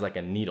bullet is like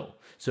a needle.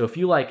 So if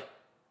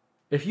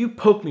you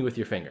poke me with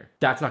your finger,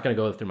 that's not going to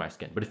go through my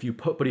skin. But if you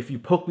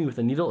poke me with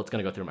a needle, it's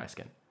going to go through my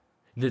skin.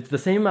 It's the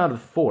same amount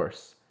of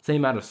force, same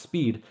amount of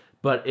speed,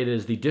 but it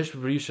is the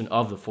distribution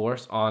of the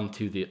force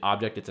onto the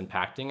object it's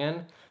impacting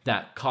in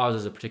that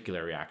causes a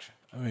particular reaction.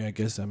 I mean, I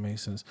guess that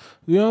makes sense.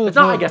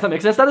 I guess that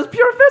makes sense. That is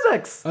pure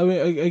physics. I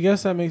mean, I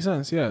guess that makes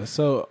sense. Yeah.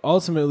 So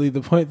ultimately,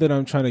 the point that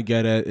I'm trying to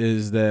get at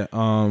is that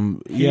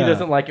he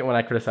doesn't like it when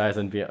I criticize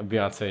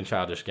Beyonce and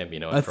Childish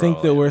Gambino. I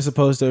think that we're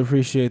supposed to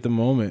appreciate the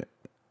moment,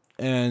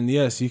 and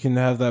yes, you can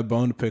have that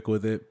bone to pick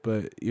with it,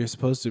 but you're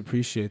supposed to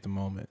appreciate the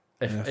moment.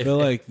 If, And I if, feel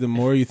if, like the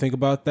more you think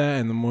about that,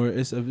 and the more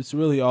it's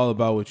really all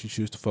about what you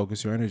choose to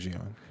focus your energy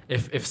on.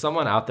 if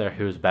someone out there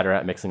who's better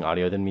at mixing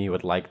audio than me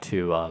would like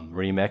to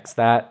remix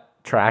that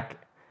track,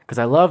 because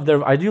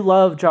I do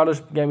love Childish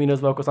Gambino's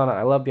vocals on it.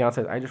 I love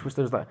Beyonce. I just wish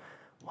there was that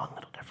one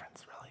little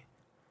difference, really.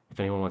 If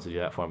anyone wants to do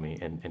that for me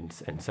and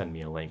send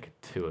me a link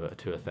to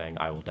a thing,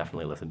 I will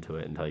definitely listen to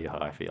it and tell you how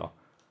I feel.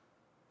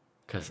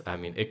 Because I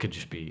mean, it could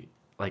just be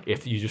like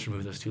if you just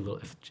remove those two little,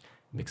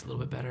 mix a little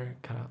bit better,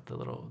 cut out the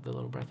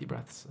little breathy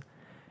breaths,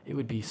 it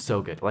would be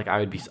so good. Like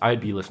I'd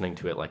be listening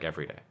to it like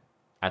every day,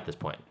 at this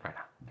point right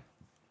now.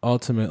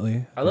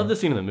 Ultimately, I love the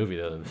scene in the movie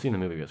though. The scene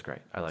in the movie was great.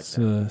 I like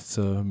that.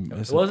 It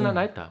It wasn't at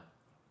night though.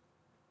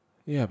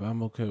 Yeah, but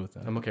I'm okay with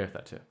that. I'm okay with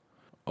that too.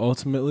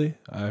 Ultimately,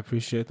 I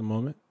appreciate the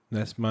moment.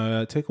 That's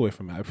my takeaway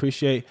from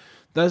it.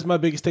 That's my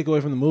biggest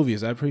takeaway from the movie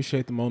is I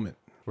appreciate the moment.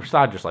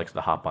 Rashad just likes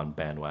to hop on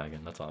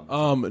bandwagon. That's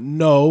all.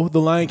 No, The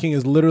Lion King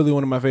is literally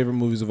one of my favorite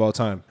movies of all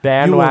time.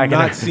 Bandwagon. You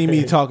will not see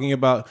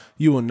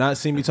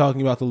me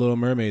talking about The Little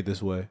Mermaid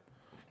this way.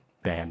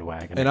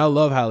 Bandwagon. And I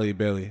love Halle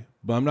Bailey,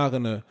 but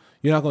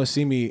you're not gonna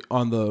see me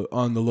on the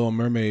Little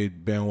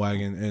Mermaid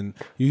bandwagon, and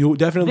you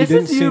definitely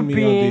didn't see me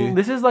on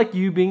the. This is like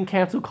you being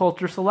cancel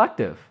culture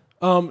selective.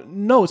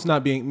 No, it's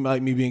not being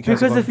like me being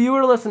canceled. Because if you were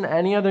to listen to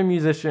any other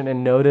musician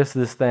and notice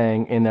this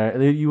thing in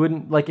there, you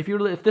wouldn't like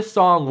if this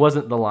song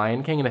wasn't The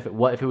Lion King, and if it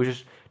was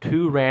just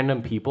two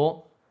random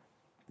people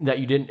that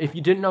if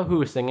you didn't know who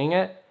was singing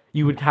it,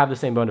 you would have the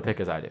same bone to pick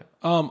as I do.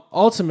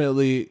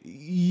 Ultimately,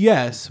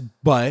 yes,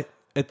 but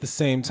at the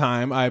same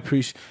time, I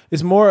appreciate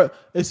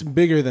it's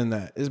bigger than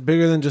that. It's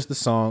bigger than just the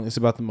song. It's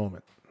about the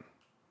moment.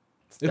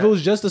 If it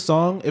was just the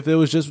song, if it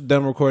was just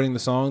them recording the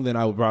song, then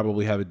I would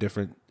probably have a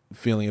different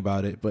feeling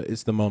about it, but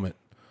it's the moment.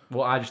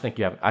 Well, I just think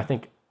I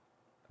think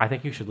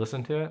you should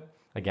listen to it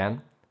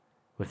again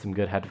with some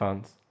good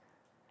headphones,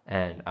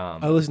 and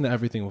I listen to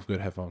everything with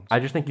good headphones. I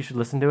just think you should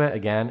listen to it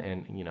again,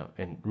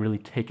 and really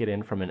take it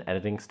in from an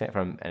editing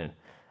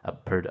a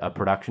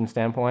production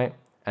standpoint,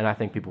 and I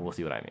think people will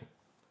see what I mean.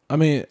 I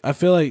mean,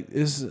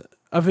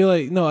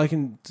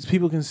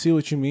 people can see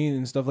what you mean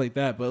and stuff like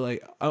that, but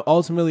like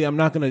ultimately,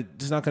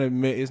 it's not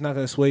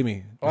gonna sway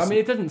me. Well, I mean,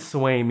 it doesn't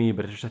sway me,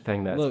 but it's just a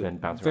thing that's been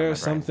bouncing around. There are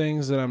some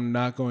things that I'm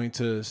not going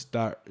to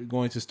start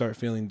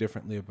feeling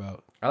differently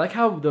about. I like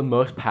how the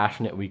most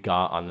passionate we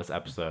got on this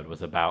episode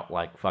was about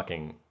like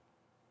fucking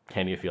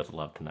Can You Feel the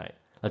Love Tonight?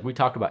 Like we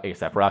talked about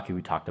A$AP Rocky,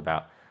 we talked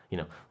about,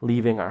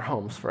 leaving our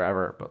homes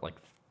forever, but like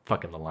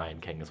fucking The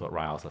Lion King is what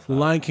riles us up. The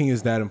Lion King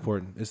is that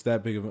important. It's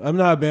that big of I'm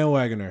not a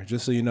bandwagoner,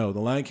 just so you know.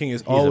 The Lion King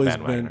has always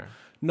been.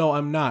 No,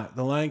 I'm not.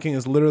 The Lion King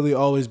has literally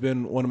always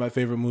been one of my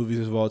favorite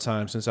movies of all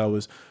time since I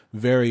was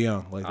very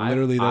young. Like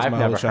literally, that's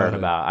my whole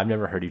childhood. I've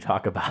never heard you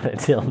talk about it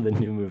until the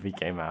new movie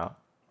came out.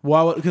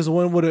 Why? Because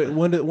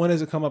when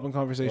does it come up in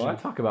conversation? Well, I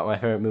talk about my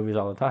favorite movies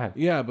all the time.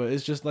 Yeah, but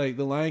it's just like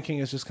The Lion King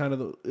is just kind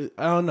of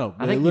I don't know,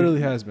 but it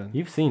literally has been.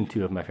 You've seen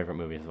two of my favorite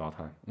movies of all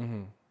time.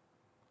 Mm-hmm.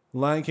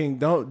 Lion King,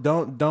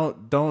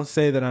 don't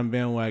say that I'm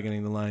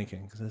bandwagoning The Lion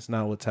King because that's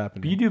not what's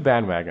happening. But you do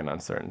bandwagon on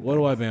certain. What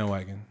do I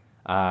bandwagon?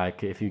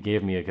 If you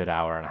gave me a good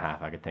hour and a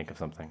half, I could think of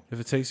something. If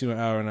it takes you an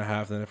hour and a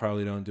half, then I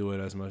probably don't do it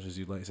as much as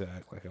you'd like to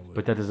act like I would.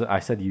 But that doesn't. I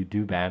said you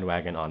do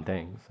bandwagon on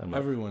things.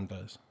 Everyone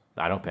does.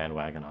 I don't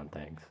bandwagon on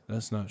things.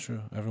 That's not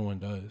true. Everyone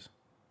does.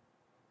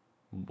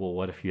 Well,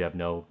 what if you have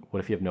no?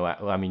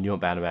 I mean, you don't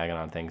bandwagon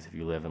on things if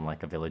you live in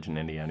like a village in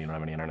India and you don't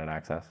have any internet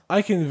access.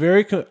 I can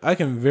very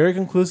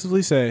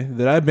conclusively say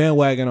that I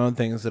bandwagon on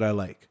things that I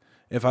like.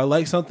 If I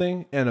like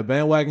something and a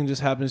bandwagon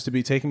just happens to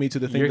be taking me to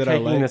the thing that I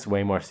like. You're taking this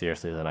way more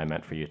seriously than I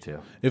meant for you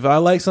to. If I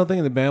like something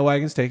and the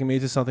bandwagon's taking me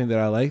to something that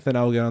I like, then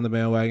I will get on the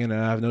bandwagon,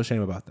 and I have no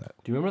shame about that.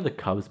 Do you remember the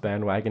Cubs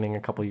bandwagoning a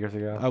couple years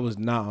ago? I was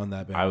not on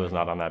that bandwagon. I was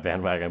not on that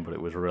bandwagon, but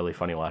it was really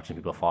funny watching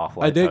people fall off.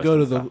 I did go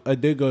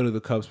to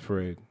the Cubs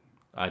parade.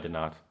 I did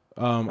not.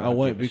 I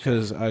went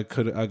because I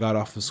got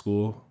off of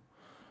school,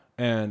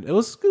 and it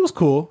was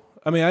cool.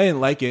 I mean, I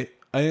didn't like it.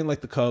 I didn't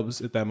like the Cubs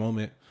at that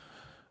moment.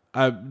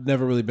 I've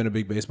never really been a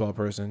big baseball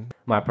person.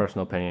 My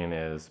personal opinion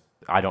is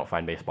I don't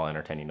find baseball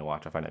entertaining to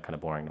watch. I find it kind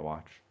of boring to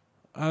watch.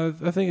 I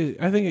think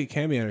it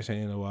can be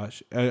entertaining to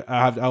watch.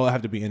 I will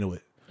have to be into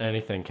it.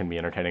 Anything can be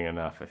entertaining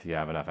enough if you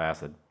have enough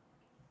acid.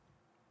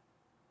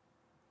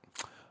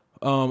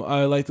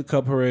 I liked the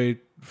Cub Parade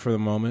for the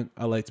moment.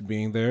 I liked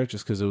being there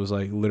just because it was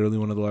like literally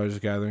one of the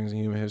largest gatherings in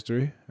human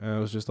history, and I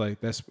was just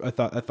like,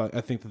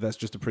 I think that's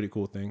just a pretty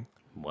cool thing.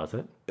 Was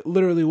it? It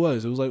literally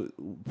was. It was like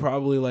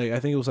probably like I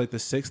think it was like the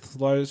sixth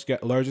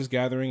largest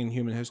gathering in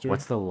human history.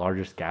 What's the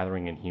largest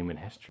gathering in human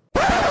history?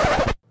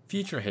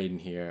 Future Hayden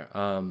here.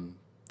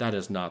 That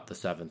is not the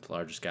seventh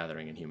largest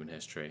gathering in human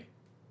history.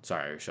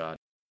 Sorry, Rashad.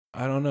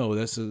 I don't know.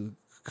 That's a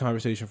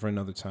conversation for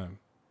another time.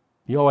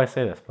 You always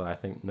say this, but I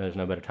think there's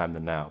no better time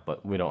than now.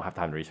 But we don't have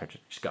time to research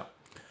it. Just go.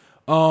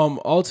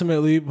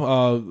 Ultimately,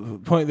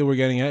 point that we're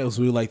getting at is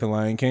we like The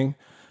Lion King.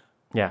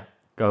 Yeah.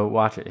 Go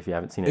watch it if you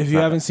haven't seen it. If you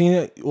haven't seen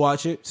it,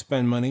 watch it.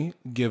 Spend money.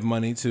 Give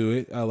money to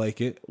it. I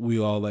like it. We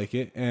all like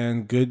it.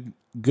 And good.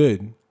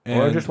 And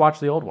or just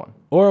watch the old one.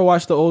 Or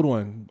watch the old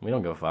one. We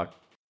don't give a fuck.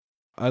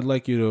 I'd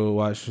like you to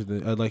watch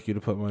I'd like you to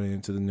put money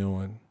into the new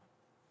one.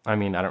 I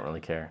mean, I don't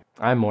really care.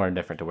 I'm more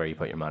indifferent to where you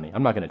put your money.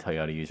 I'm not going to tell you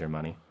how to use your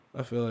money.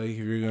 I feel like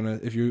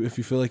if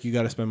you feel like you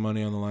got to spend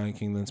money on the Lion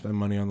King, then spend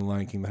money on the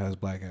Lion King that has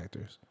black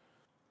actors.